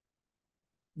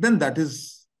 then that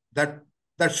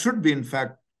should be, in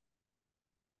fact,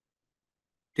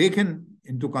 taken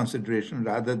into consideration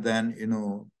rather than,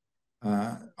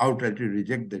 outrightly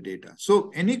reject the data. So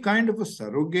any kind of a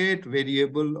surrogate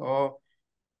variable or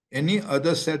any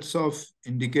other sets of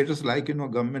indicators, like,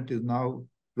 government is now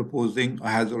proposing, or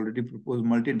has already proposed,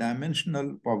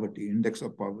 multidimensional poverty, index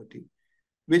of poverty,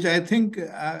 which I think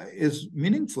is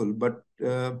meaningful, but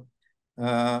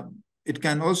it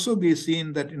can also be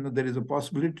seen that, there is a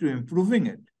possibility of improving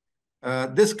it.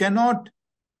 This cannot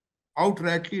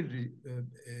outrightly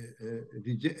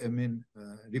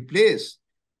replace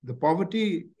the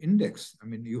poverty index.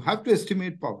 You have to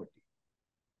estimate poverty.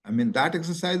 That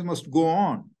exercise must go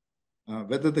on,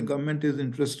 whether the government is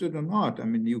interested or not.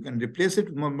 You can replace it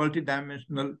with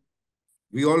multidimensional.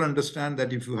 We all understand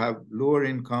that if you have lower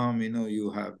income,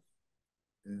 you have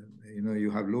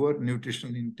lower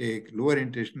nutritional intake. Lower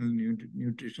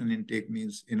nutritional intake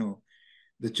means,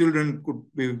 the children could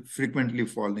be frequently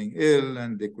falling ill,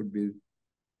 and they could be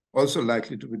also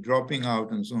likely to be dropping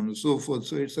out, and so on and so forth.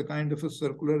 So it's a kind of a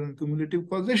circular and cumulative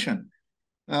causation.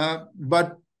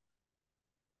 But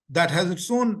that has its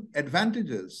own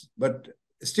advantages. But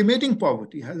estimating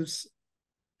poverty is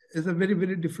a very,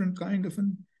 very different kind of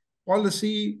an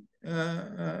policy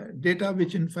data,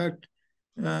 which in fact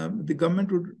the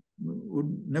government would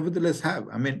nevertheless have.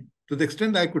 To the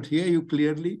extent I could hear you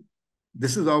clearly,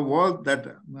 this is all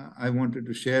that I wanted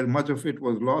to share. Much of it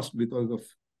was lost because of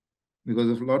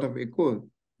a lot of echo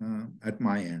at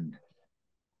my end.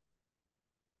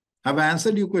 Have I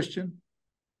answered your question?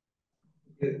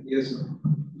 Yes, sir.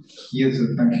 Yes,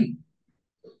 sir. Thank you.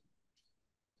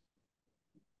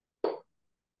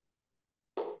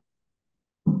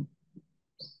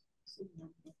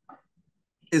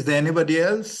 Is there anybody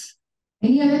else?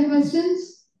 Any other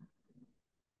questions?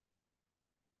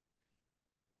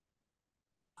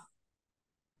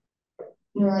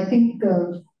 No, I think,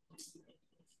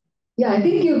 I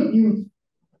think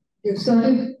you've sort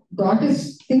of got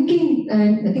us thinking,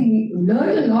 and I think we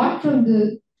learned a lot from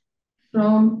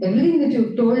everything that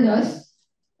you've told us.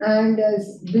 And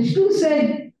as Vishnu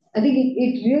said, I think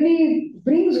it really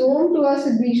brings home to us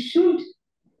that we should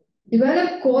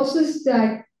develop courses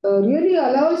that really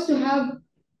allow us to have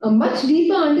a much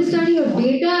deeper understanding of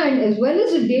data, and as well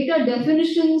as the data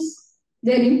definitions,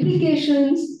 their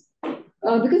implications,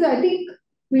 because I think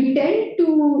we tend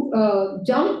to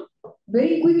jump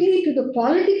very quickly to the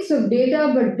politics of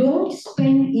data, but don't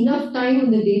spend enough time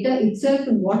on the data itself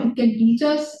and what it can teach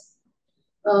us.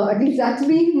 At least that's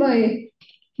been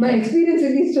my experience,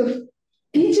 at least, of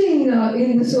teaching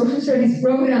in the social studies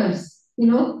programs.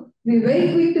 We're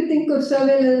very quick to think of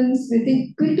surveillance, we're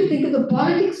quick to think of the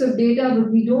politics of data,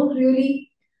 but we don't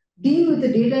really deal with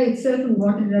the data itself and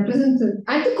what it represents,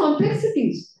 and the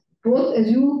complexities, both, as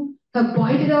you have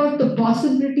pointed out, the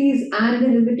possibilities and the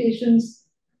limitations,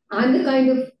 and the kind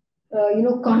of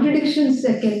contradictions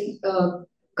that can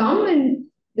come, and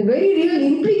the very real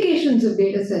implications of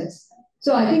data sets.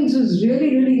 So I think this was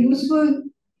really, really useful.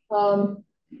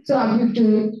 So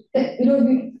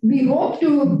we hope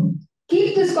to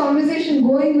keep this conversation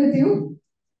going with you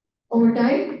over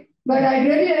time. But I'd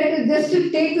really like to just to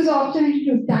take this opportunity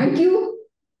to thank you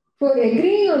for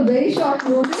agreeing on very short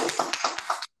notice.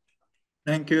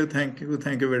 Thank you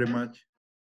very much.